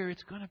in his ear,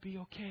 it's going to be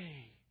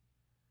okay.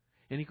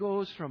 And he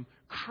goes from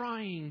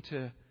crying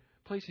to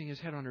placing his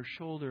head on her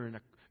shoulder in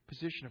a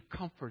position of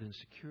comfort and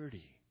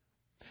security.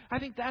 I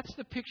think that's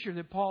the picture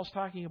that Paul's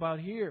talking about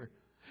here.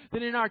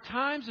 That in our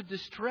times of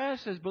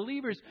distress as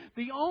believers,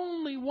 the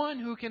only one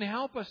who can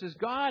help us is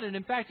God. And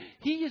in fact,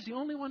 He is the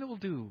only one who will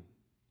do.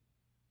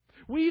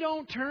 We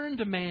don't turn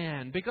to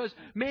man because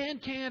man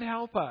can't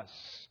help us.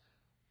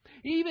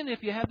 Even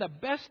if you have the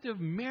best of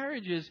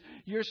marriages,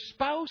 your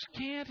spouse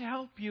can't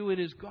help you. It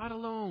is God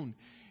alone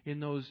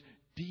in those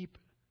deep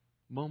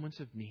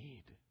moments of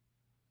need.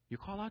 You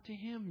call out to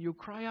Him. You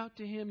cry out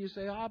to Him. You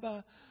say,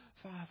 Abba,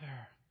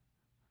 Father,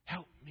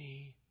 help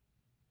me.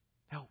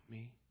 Help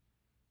me.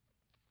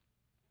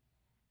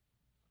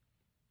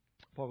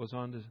 Paul goes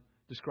on to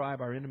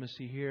describe our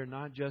intimacy here,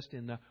 not just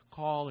in the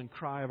call and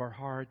cry of our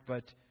heart,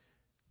 but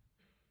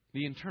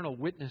the internal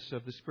witness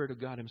of the Spirit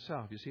of God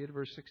Himself. You see it in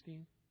verse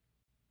 16?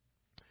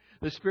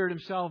 The Spirit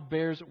Himself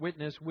bears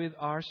witness with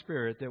our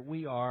spirit that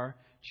we are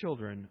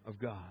children of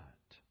God.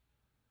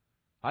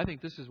 I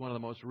think this is one of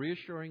the most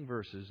reassuring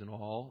verses in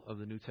all of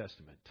the New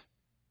Testament.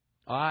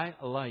 I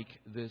like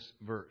this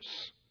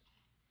verse.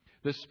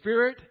 The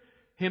Spirit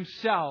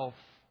Himself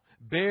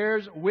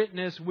bears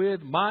witness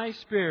with my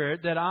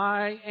spirit that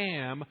I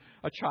am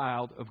a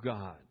child of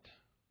God.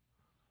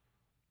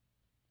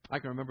 I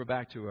can remember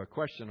back to a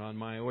question on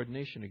my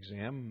ordination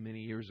exam many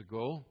years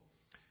ago.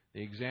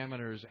 The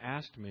examiners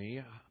asked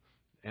me,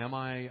 am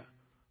I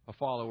a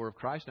follower of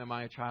Christ? Am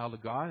I a child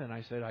of God? And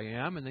I said, I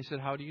am. And they said,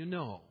 how do you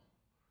know?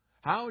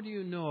 How do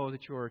you know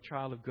that you're a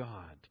child of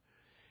God?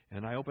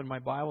 And I opened my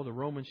Bible to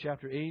Romans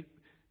chapter 8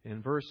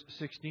 and verse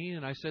 16,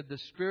 and I said, the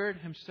Spirit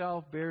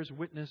Himself bears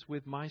witness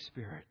with my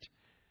spirit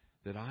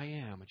that I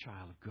am a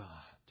child of God.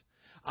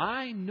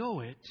 I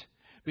know it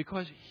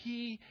because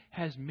He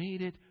has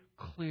made it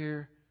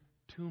clear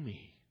to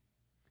me.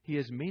 He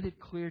has made it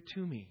clear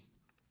to me.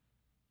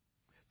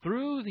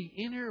 Through the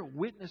inner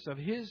witness of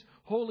His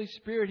Holy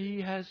Spirit, He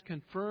has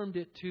confirmed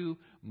it to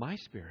my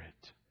spirit.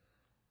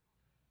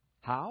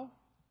 How?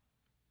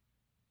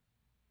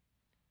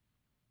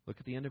 Look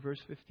at the end of verse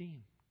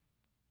 15.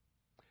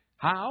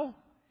 How?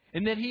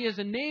 And that He has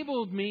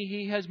enabled me,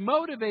 He has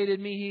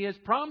motivated me, He has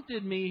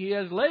prompted me, He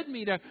has led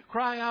me to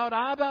cry out,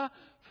 Abba,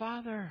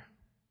 Father.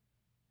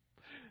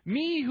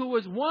 Me who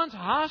was once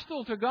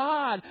hostile to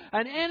God,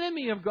 an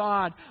enemy of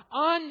God,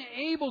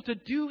 unable to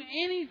do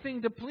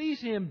anything to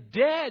please Him,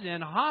 dead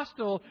and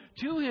hostile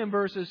to Him,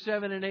 verses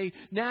 7 and 8,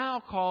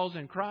 now calls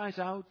and cries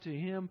out to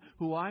Him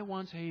who I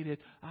once hated,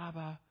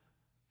 Abba,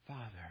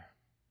 Father.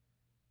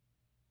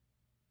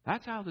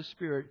 That's how the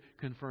Spirit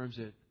confirms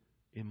it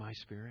in my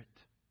spirit.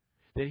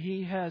 That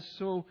He has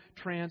so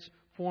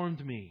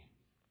transformed me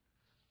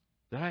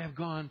that I have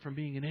gone from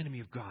being an enemy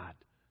of God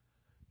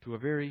to a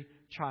very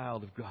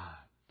child of God.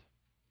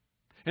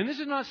 And this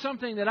is not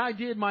something that I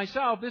did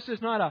myself. This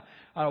is not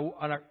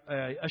an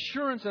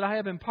assurance that I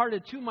have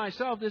imparted to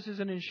myself. This is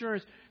an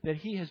assurance that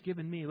He has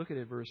given me. Look at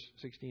it, verse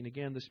 16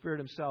 again. The Spirit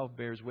Himself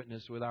bears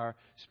witness with our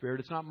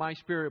spirit. It's not my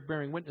spirit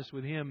bearing witness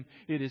with Him.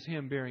 It is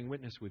Him bearing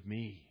witness with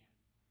me.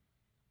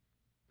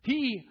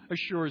 He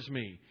assures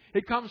me.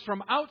 It comes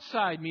from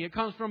outside me. It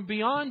comes from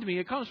beyond me.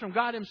 It comes from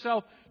God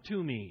Himself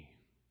to me.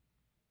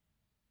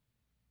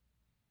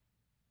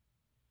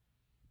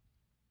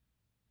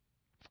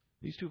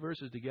 These two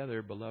verses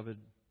together, beloved,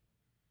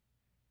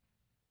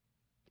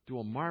 do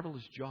a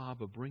marvelous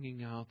job of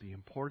bringing out the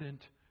important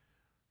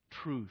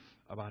truth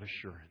about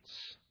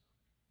assurance.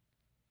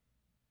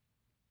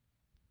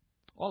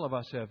 All of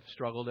us have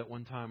struggled at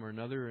one time or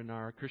another in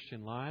our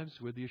Christian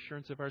lives with the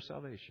assurance of our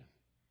salvation.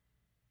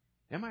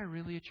 Am I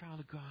really a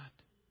child of God?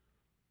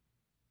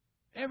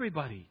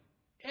 Everybody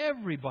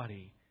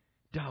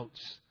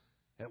doubts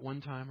at one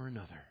time or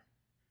another.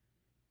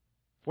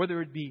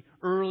 Whether it be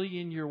early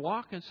in your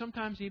walk and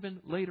sometimes even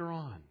later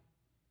on.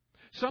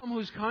 Some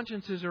whose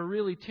consciences are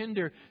really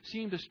tender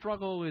seem to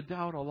struggle with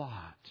doubt a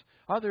lot.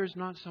 Others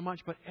not so much,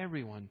 but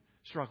everyone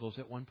struggles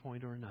at one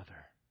point or another.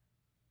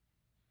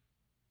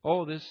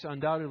 Oh, this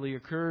undoubtedly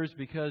occurs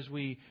because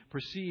we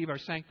perceive our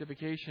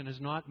sanctification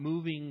as not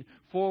moving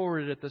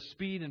forward at the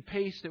speed and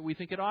pace that we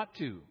think it ought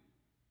to.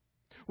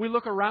 We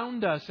look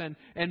around us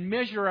and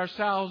measure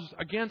ourselves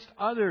against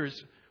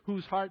others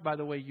whose heart, by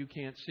the way, you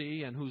can't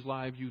see and whose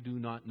life you do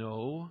not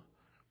know.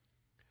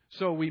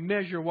 So we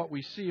measure what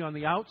we see on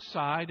the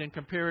outside and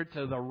compare it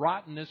to the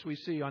rottenness we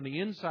see on the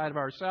inside of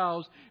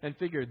ourselves and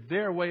figure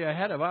they're way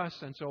ahead of us.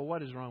 And so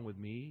what is wrong with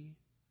me?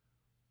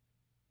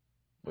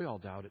 We all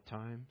doubt at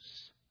times.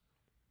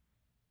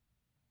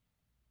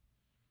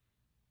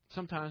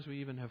 Sometimes we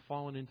even have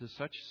fallen into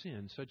such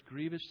sin, such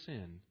grievous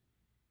sin,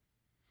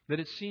 that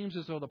it seems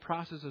as though the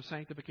process of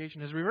sanctification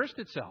has reversed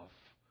itself.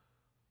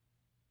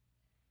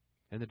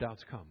 And the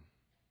doubts come.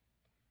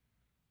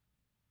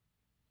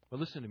 But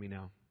listen to me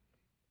now.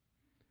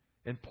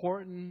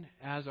 Important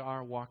as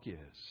our walk is,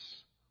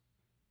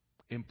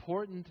 and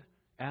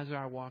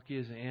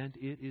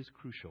it is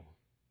crucial.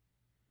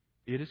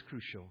 It is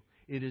crucial.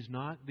 It is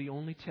not the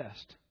only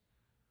test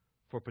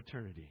for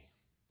paternity.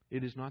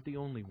 It is not the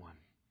only one.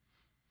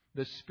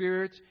 The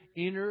Spirit's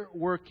inner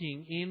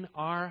working in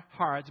our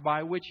hearts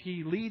by which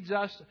He leads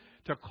us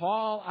to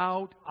call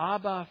out,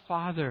 Abba,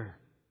 Father.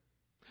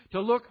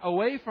 To look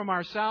away from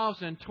ourselves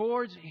and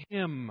towards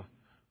Him.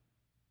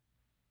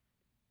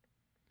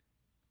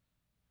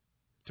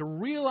 To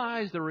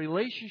realize the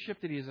relationship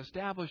that He has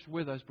established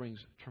with us brings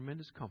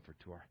tremendous comfort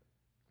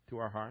to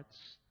our hearts.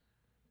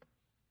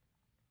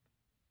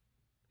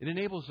 It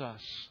enables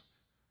us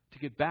to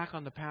get back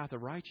on the path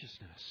of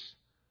righteousness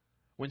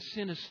when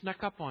sin has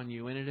snuck up on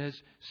you and it has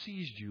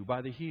seized you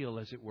by the heel,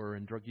 as it were,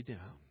 and drug you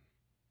down.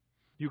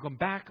 You come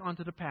back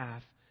onto the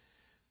path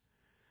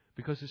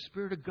because the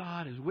Spirit of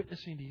God is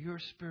witnessing to your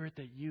spirit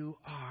that you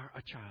are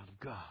a child of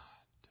God.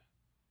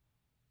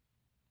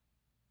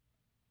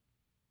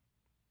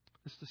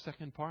 This is the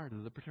second part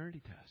of the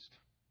paternity test.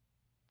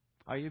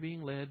 Are you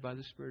being led by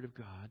the Spirit of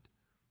God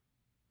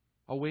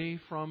away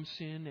from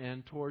sin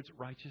and towards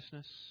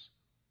righteousness?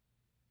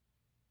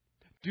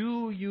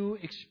 Do you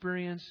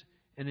experience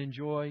and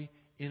enjoy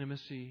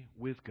intimacy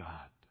with God?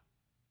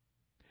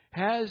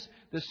 Has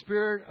the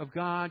Spirit of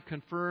God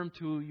confirmed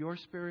to your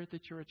spirit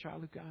that you're a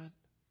child of God?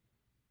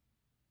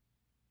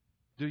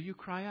 Do you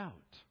cry out,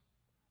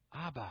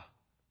 Abba,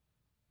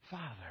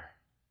 Father?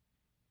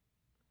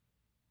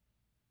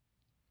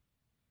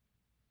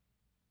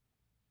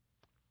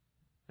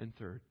 And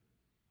third,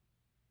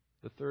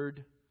 the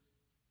third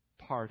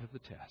part of the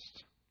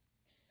test.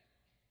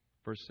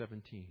 Verse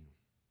 17.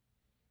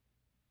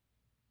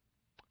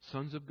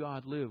 Sons of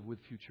God live with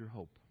future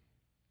hope.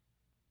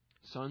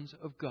 Sons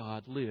of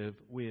God live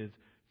with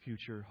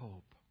future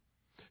hope.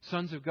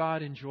 Sons of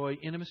God enjoy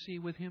intimacy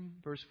with Him.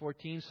 Verse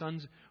 14.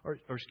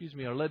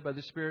 Are led by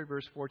the Spirit.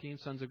 Verse 14.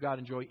 Sons of God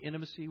enjoy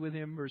intimacy with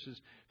Him. Verses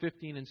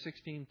 15 and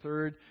 16.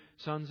 Third,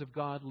 sons of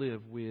God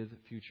live with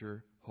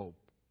future hope.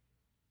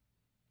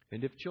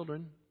 And if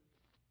children,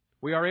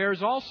 we are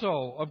heirs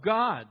also of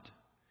God,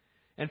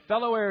 and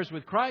fellow heirs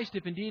with Christ,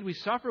 if indeed we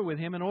suffer with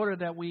Him, in order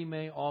that we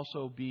may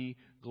also be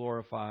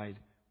glorified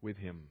with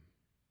Him.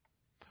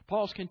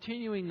 Paul's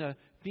continuing the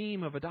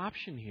theme of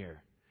adoption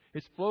here.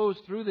 It flows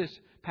through this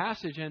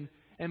passage,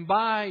 and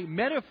by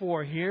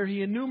metaphor here,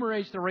 he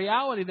enumerates the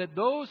reality that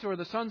those who are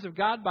the sons of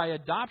God by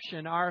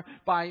adoption are,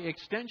 by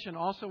extension,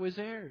 also His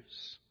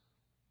heirs.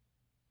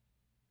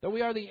 That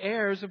we are the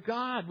heirs of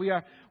God. We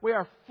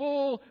are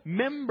full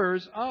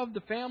members of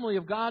the family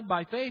of God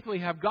by faith. We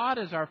have God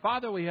as our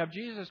Father. We have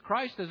Jesus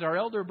Christ as our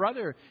elder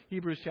brother.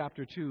 Hebrews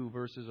chapter 2,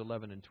 verses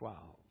 11 and 12.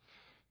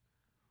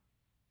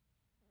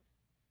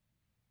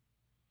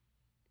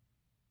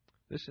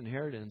 This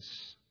inheritance,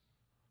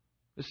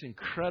 this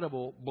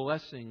incredible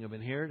blessing of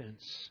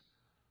inheritance,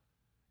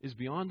 is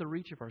beyond the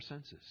reach of our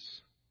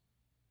senses.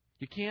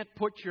 You can't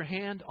put your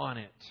hand on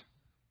it.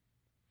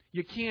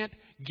 You can't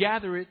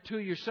gather it to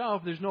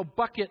yourself. There's no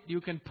bucket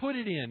you can put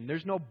it in.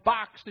 There's no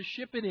box to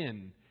ship it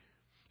in.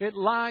 It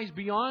lies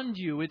beyond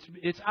you.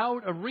 It's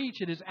out of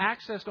reach. It is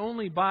accessed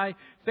only by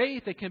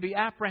faith. It can be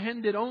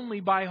apprehended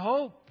only by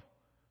hope.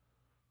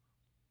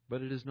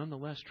 But it is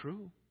nonetheless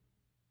true.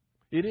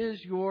 It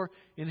is your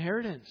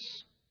inheritance.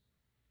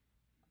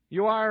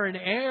 You are an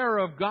heir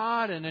of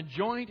God and a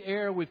joint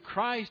heir with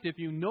Christ if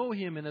you know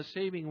Him in a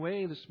saving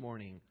way this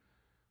morning.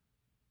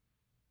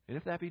 And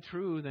if that be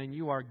true, then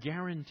you are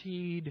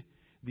guaranteed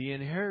the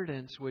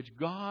inheritance which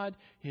God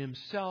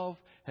Himself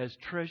has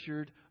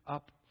treasured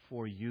up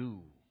for you.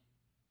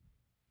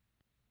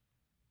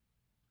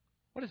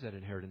 What is that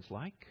inheritance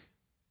like?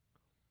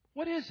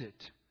 What is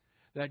it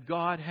that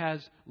God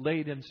has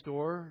laid in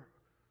store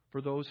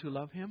for those who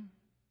love Him?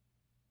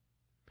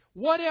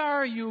 What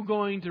are you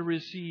going to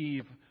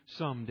receive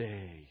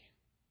someday?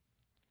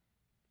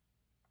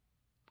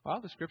 Well,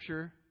 the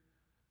Scripture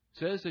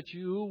says that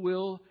you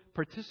will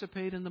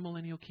participate in the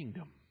millennial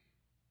kingdom.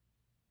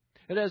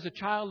 That as a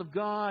child of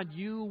God,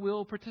 you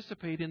will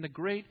participate in the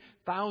great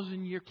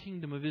 1,000-year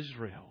kingdom of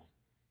Israel.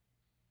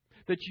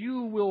 That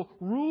you will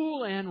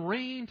rule and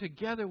reign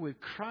together with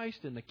Christ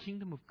in the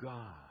kingdom of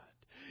God.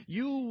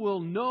 You will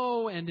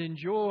know and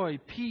enjoy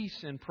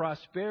peace and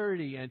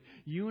prosperity and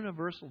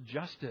universal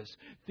justice.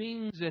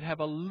 Things that have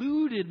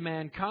eluded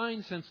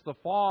mankind since the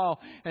fall,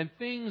 and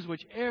things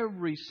which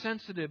every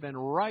sensitive and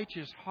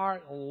righteous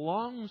heart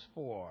longs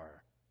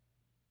for.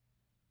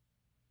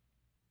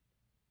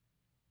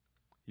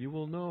 You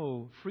will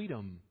know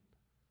freedom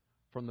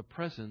from the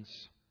presence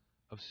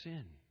of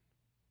sin.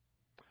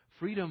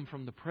 Freedom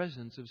from the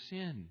presence of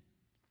sin.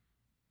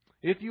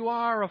 If you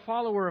are a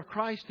follower of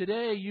Christ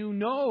today, you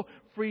know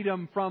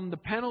freedom from the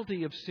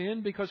penalty of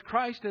sin because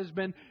Christ has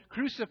been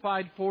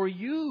crucified for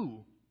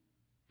you.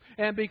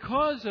 And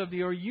because of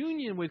your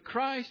union with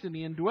Christ and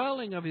the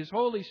indwelling of His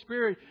Holy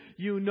Spirit,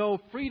 you know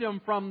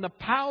freedom from the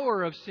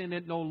power of sin.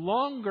 It no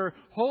longer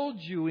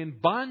holds you in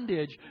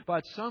bondage,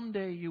 but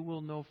someday you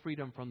will know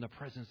freedom from the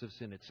presence of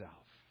sin itself.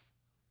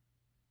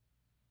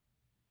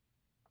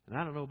 And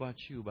I don't know about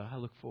you, but I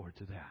look forward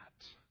to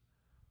that.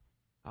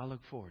 I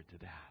look forward to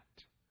that.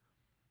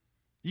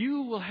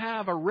 You will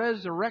have a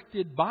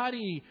resurrected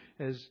body,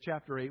 as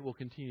chapter 8 will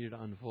continue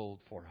to unfold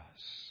for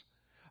us.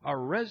 A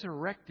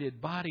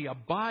resurrected body, a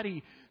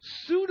body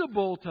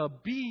suitable to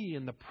be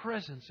in the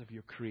presence of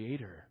your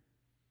Creator.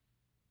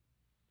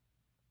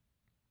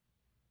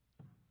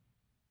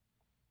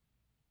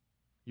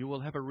 You will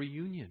have a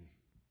reunion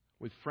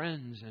with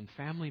friends and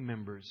family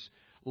members,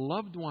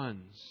 loved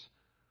ones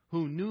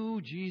who knew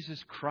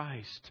Jesus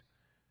Christ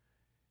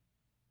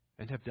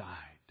and have died.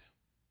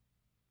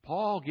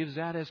 Paul gives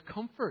that as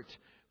comfort.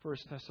 1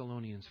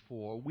 Thessalonians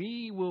 4.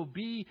 We will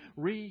be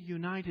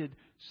reunited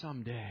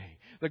someday.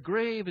 The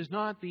grave is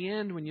not the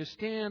end when you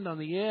stand on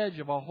the edge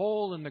of a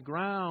hole in the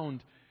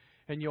ground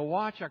and you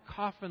watch a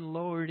coffin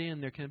lowered in.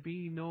 There can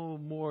be no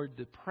more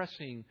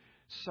depressing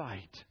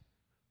sight.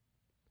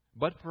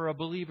 But for a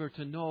believer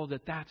to know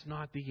that that's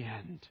not the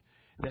end.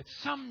 That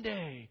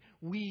someday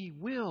we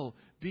will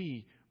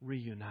be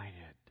reunited.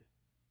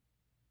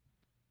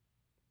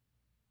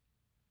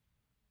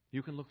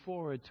 You can look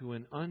forward to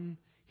an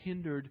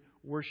unhindered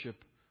worship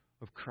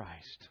of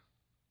Christ.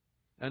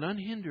 An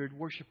unhindered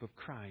worship of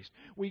Christ.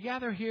 We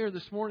gather here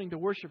this morning to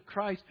worship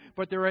Christ,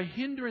 but there are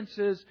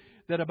hindrances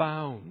that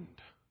abound.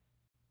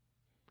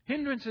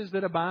 Hindrances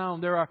that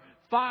abound. There are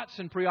thoughts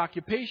and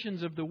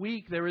preoccupations of the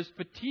week. There is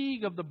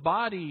fatigue of the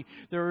body.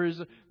 There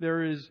is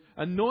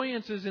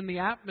annoyances in the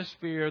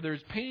atmosphere.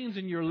 There's pains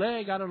in your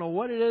leg. I don't know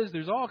what it is.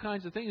 There's all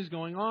kinds of things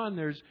going on.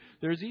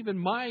 There's even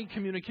mind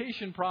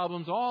communication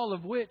problems, all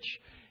of which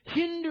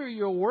hinder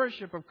your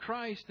worship of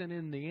Christ, and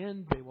in the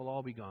end, they will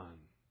all be gone.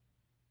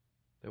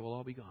 They will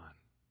all be gone.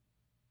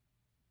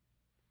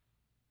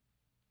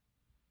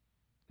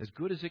 As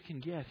good as it can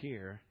get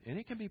here, and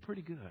it can be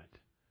pretty good,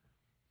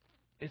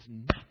 it's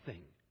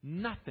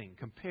nothing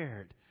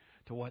compared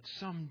to what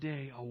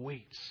someday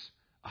awaits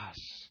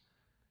us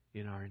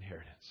in our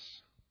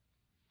inheritance.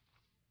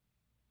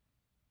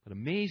 But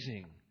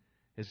amazing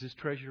as this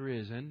treasure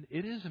is, and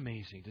it is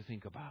amazing to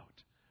think about.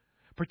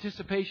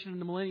 Participation in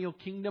the millennial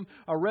kingdom,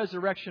 a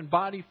resurrection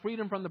body,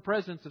 freedom from the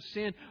presence of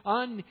sin,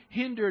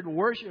 unhindered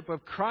worship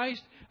of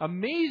Christ.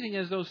 Amazing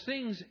as those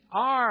things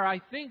are, I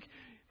think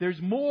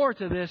there's more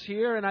to this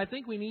here, and I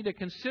think we need to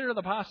consider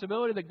the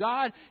possibility that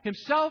God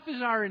Himself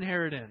is our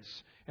inheritance.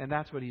 And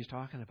that's what He's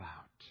talking about.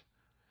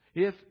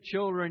 If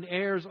children,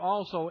 heirs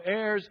also,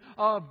 heirs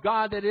of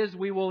God, that is,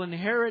 we will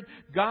inherit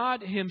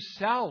God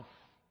Himself.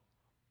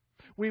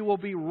 We will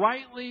be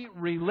rightly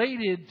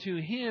related to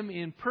Him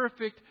in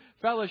perfect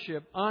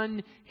fellowship,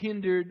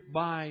 unhindered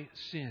by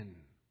sin.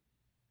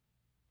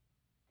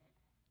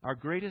 Our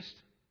greatest,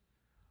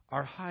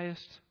 our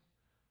highest,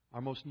 our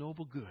most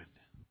noble good.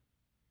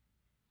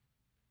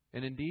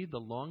 And indeed, the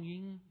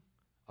longing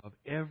of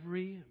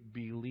every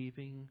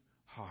believing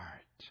heart.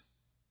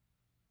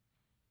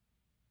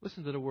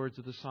 Listen to the words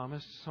of the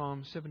psalmist,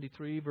 Psalm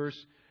 73, verse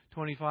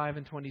 25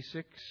 and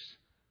 26.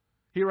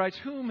 He writes,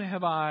 "Whom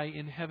have I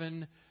in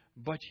heaven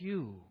but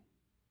you?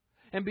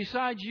 And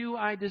besides you,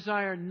 I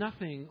desire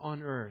nothing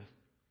on earth.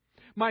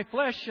 My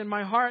flesh and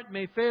my heart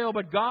may fail,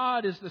 but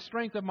God is the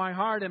strength of my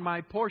heart and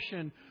my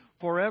portion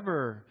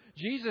forever."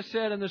 Jesus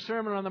said in the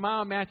Sermon on the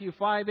Mount, Matthew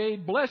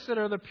 5:8, "Blessed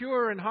are the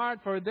pure in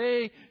heart, for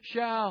they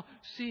shall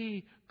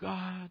see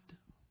God."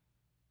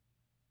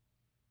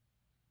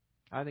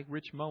 I think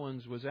Rich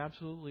Mullins was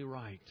absolutely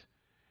right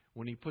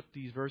when he put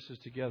these verses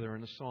together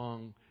in a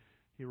song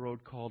he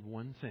wrote called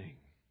 "One Thing."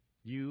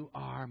 You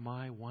are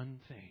my one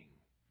thing.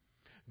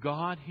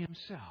 God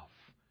Himself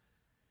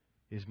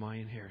is my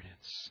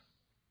inheritance.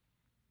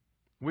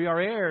 We are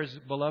heirs,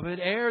 beloved,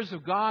 heirs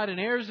of God and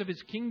heirs of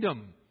His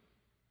kingdom.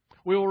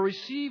 We will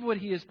receive what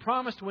He has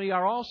promised. We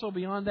are also,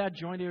 beyond that,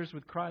 joint heirs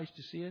with Christ.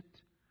 You see it?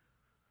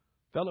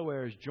 Fellow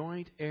heirs,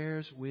 joint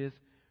heirs with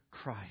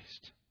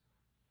Christ.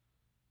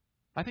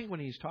 I think when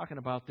he's talking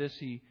about this,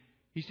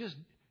 he's just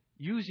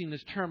using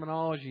this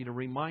terminology to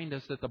remind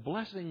us that the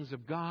blessings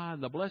of God,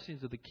 the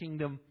blessings of the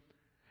kingdom,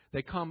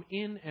 they come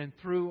in and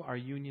through our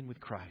union with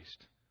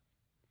Christ.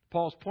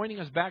 Paul's pointing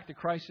us back to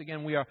Christ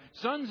again. We are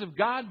sons of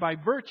God by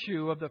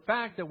virtue of the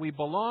fact that we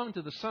belong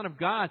to the Son of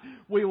God.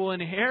 We will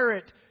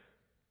inherit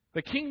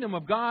the kingdom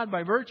of God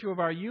by virtue of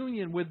our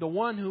union with the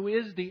one who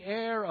is the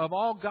heir of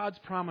all God's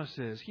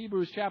promises.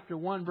 Hebrews chapter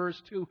 1, verse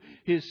 2,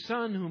 His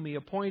Son whom He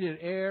appointed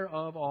heir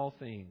of all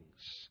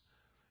things.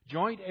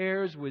 Joint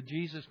heirs with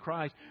Jesus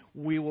Christ.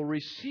 We will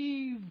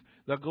receive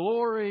the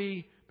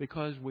glory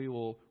because we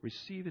will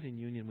receive it in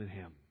union with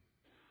Him.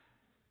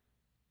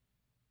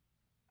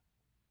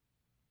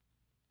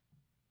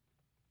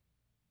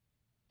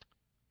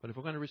 But if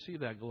we're going to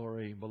receive that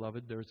glory,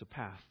 beloved, there is a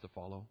path to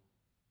follow.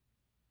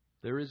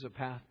 There is a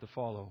path to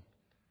follow.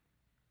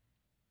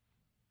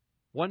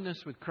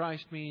 Oneness with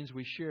Christ means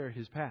we share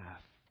His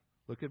path.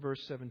 Look at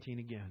verse 17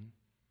 again.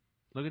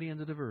 Look at the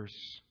end of the verse.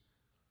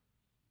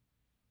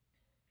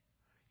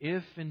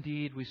 If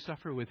indeed we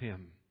suffer with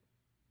Him,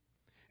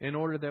 in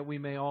order that we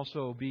may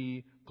also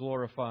be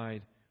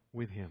glorified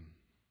with Him.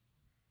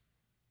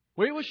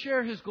 We will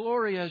share His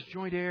glory as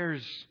joint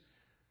heirs.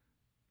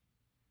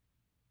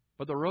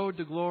 But the road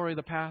to glory,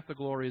 the path to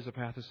glory, is a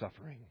path of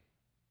suffering.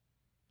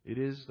 It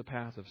is the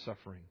path of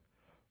suffering.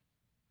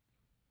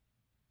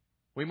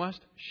 We must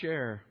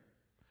share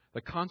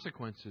the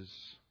consequences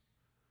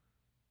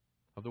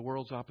of the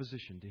world's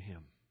opposition to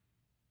Him.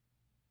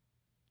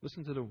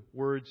 Listen to the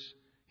words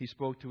He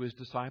spoke to His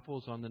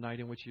disciples on the night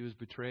in which He was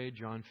betrayed.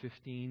 John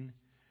 15,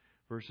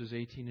 verses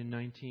 18 and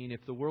 19.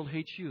 If the world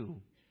hates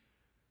you,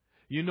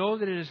 you know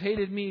that it has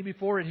hated me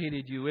before it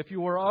hated you. If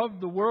you were of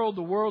the world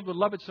would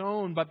love its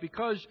own. But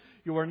because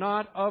you are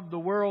not of the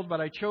world, but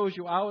I chose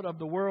you out of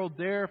the world,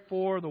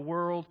 therefore the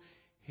world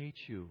hates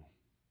you.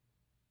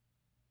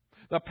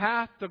 The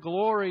path to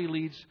glory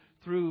leads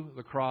through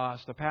the cross.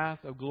 The path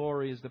of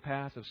glory is the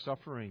path of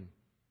suffering.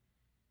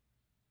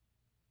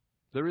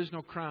 There is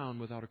no crown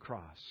without a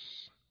cross.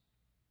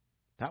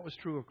 That was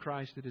true of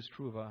Christ. It is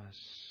true of us.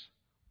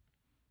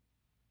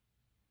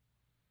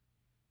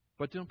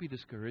 But don't be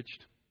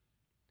discouraged.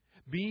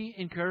 Be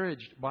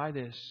encouraged by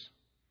this.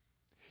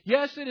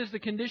 Yes, it is the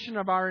condition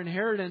of our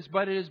inheritance,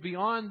 but it is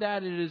beyond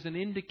that. It is an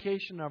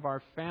indication of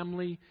our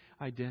family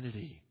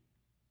identity.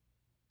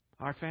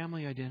 Our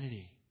family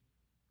identity.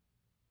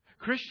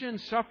 Christian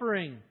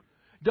suffering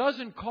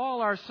doesn't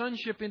call our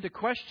sonship into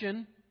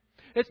question.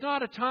 It's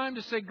not a time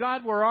to say,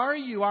 God, where are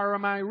you? Or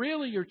am I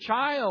really your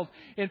child?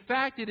 In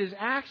fact, it is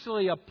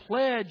actually a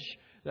pledge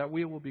that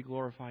we will be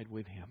glorified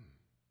with Him.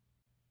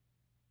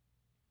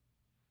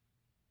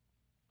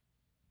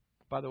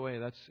 By the way,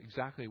 that's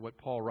exactly what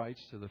Paul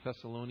writes to the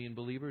Thessalonian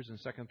believers in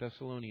 2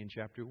 Thessalonians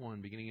chapter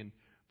 1, beginning in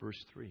verse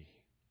 3.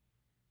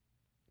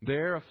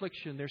 Their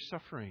affliction, their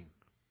suffering,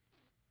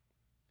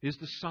 is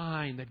the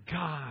sign that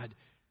God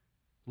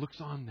looks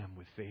on them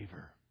with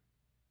favor.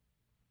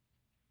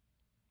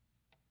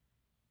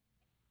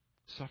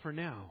 Suffer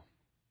now,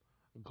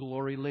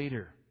 glory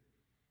later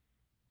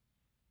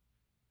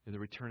in the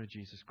return of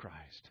Jesus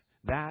Christ.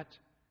 That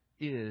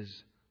is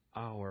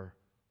our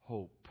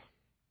hope.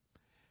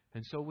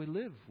 And so we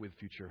live with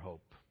future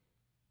hope.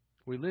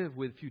 We live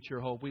with future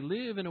hope. We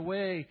live in a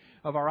way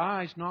of our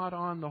eyes not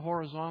on the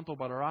horizontal,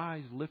 but our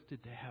eyes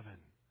lifted to heaven.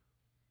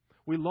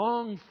 We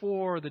long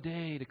for the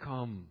day to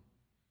come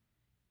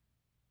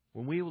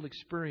when we will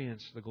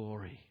experience the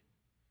glory.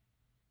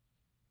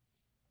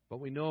 But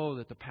we know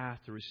that the path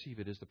to receive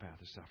it is the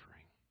path of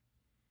suffering.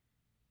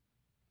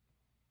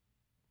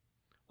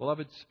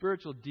 Beloved,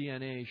 spiritual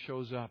DNA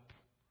shows up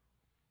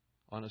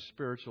on a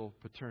spiritual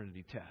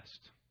paternity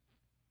test.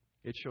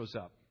 It shows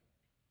up.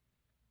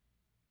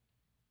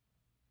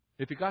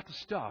 If you got the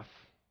stuff,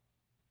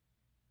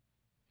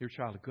 you're a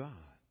child of God.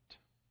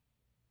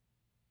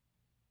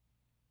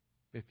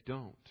 If you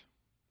don't,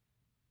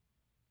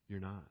 you're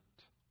not.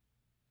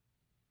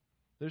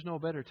 There's no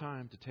better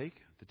time to take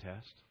the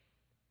test.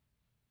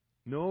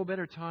 No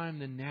better time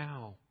than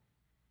now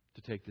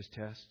to take this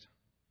test.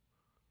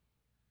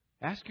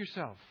 Ask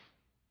yourself.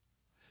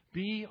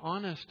 Be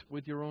honest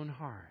with your own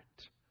heart.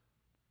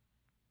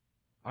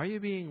 Are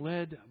you being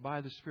led by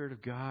the Spirit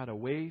of God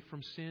away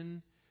from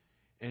sin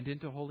and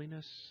into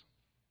holiness?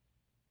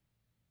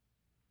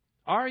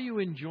 Are you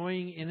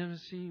enjoying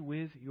intimacy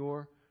with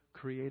your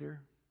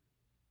Creator?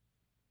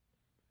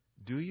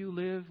 Do you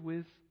live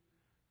with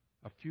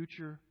a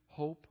future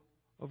hope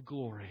of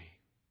glory?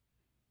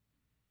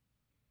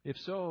 If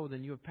so,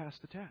 then you have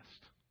passed the test.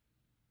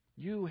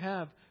 You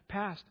have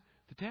passed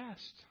the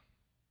test.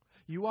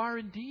 You are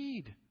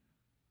indeed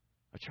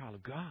a child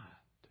of God.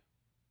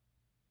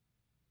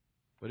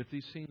 But if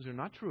these things are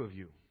not true of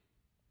you,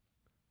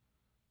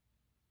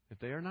 if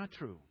they are not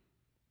true,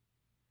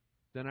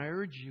 then I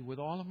urge you with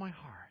all of my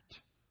heart,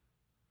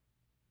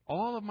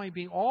 all of my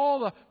being,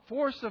 all the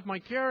force of my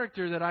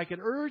character that I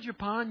can urge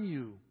upon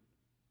you,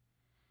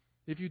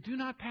 if you do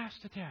not pass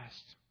the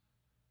test,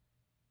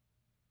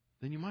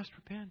 then you must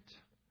repent.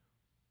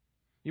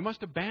 You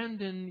must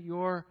abandon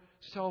your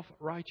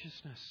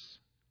self-righteousness.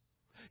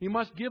 You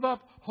must give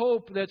up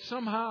hope that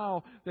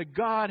somehow that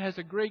God has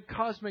a great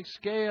cosmic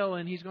scale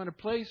and He's going to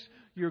place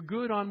your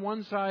good on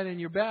one side and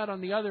your bad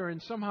on the other,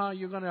 and somehow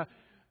you're going to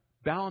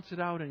balance it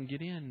out and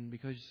get in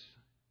because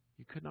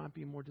you could not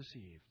be more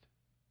deceived.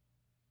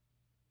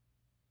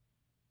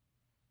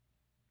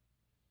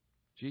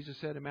 Jesus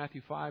said in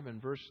Matthew 5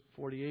 and verse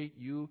 48,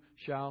 "You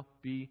shall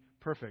be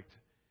perfect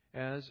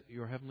as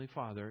your heavenly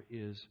Father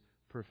is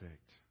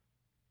perfect."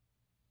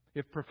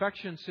 If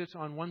perfection sits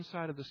on one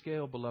side of the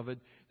scale, beloved,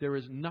 there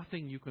is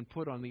nothing you can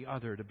put on the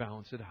other to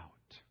balance it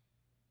out.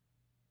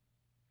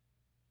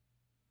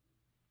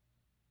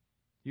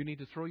 You need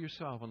to throw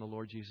yourself on the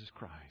Lord Jesus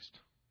Christ.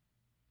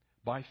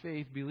 By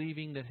faith,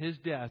 believing that His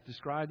death,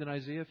 described in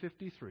Isaiah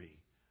 53,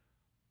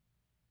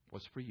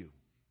 was for you.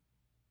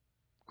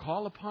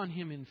 Call upon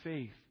Him in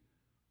faith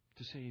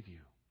to save you.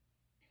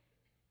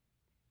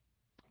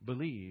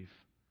 Believe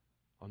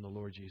on the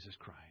Lord Jesus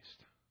Christ.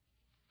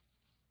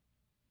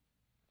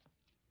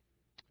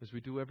 As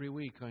we do every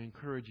week, I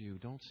encourage you,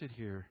 don't sit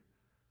here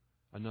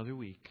another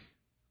week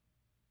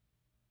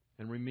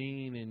and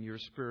remain in your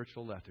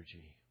spiritual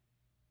lethargy.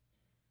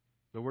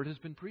 The Word has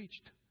been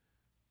preached.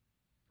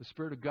 The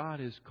Spirit of God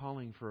is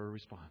calling for a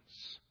response.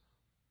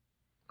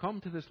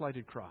 Come to this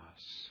lighted cross.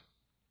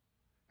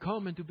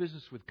 Come and do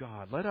business with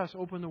God. Let us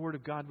open the Word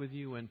of God with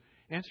you and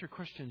answer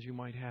questions you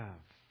might have.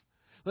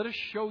 Let us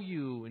show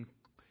you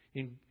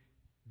in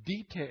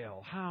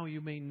detail how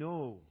you may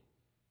know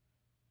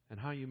and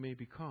how you may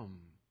become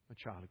a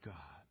child of God.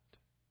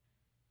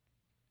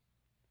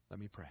 Let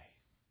me pray.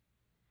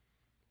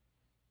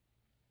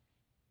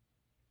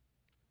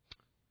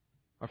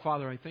 Our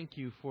Father, I thank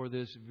you for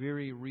this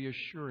very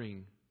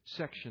reassuring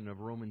section of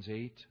Romans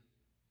 8.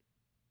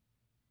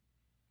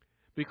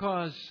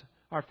 Because,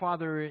 our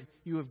Father,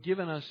 you have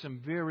given us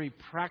some very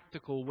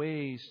practical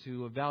ways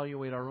to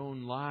evaluate our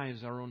own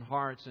lives, our own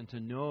hearts, and to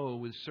know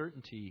with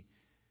certainty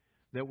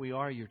that we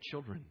are your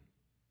children.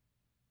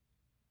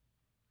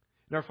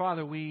 And our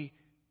Father, we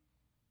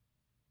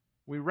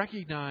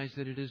recognize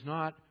that it is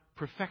not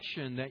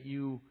perfection that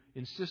you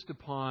insist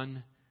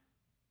upon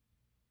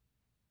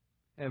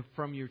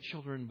from your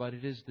children, but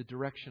it is the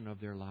direction of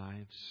their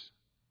lives.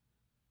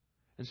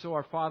 And so,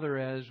 our Father,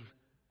 as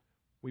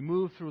we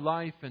move through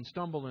life and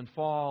stumble and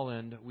fall,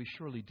 and we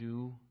surely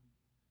do,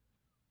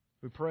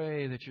 we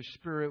pray that your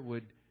Spirit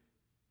would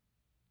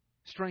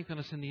strengthen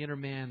us in the inner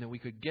man, that we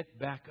could get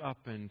back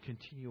up and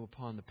continue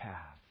upon the path.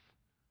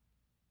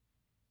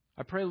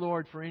 I pray,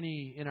 Lord, for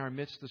any in our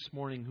midst this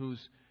morning whose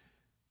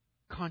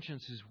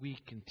conscience is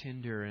weak and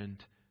tender, and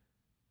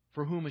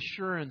for whom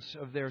assurance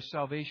of their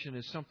salvation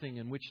is something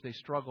in which they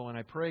struggle. And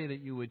I pray that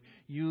you would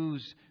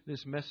use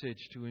this message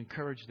to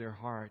encourage their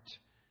heart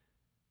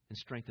and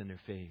strengthen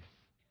their faith.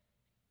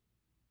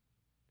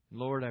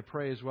 Lord, I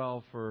pray as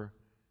well for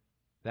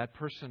that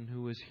person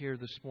who is here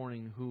this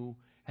morning who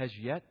has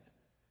yet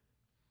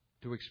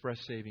to express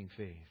saving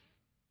faith.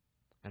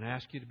 And I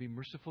ask you to be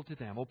merciful to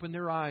them. Open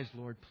their eyes,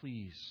 Lord,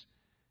 please,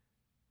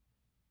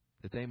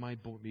 that they might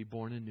be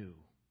born anew.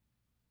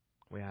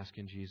 We ask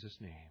in Jesus'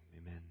 name.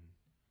 Amen.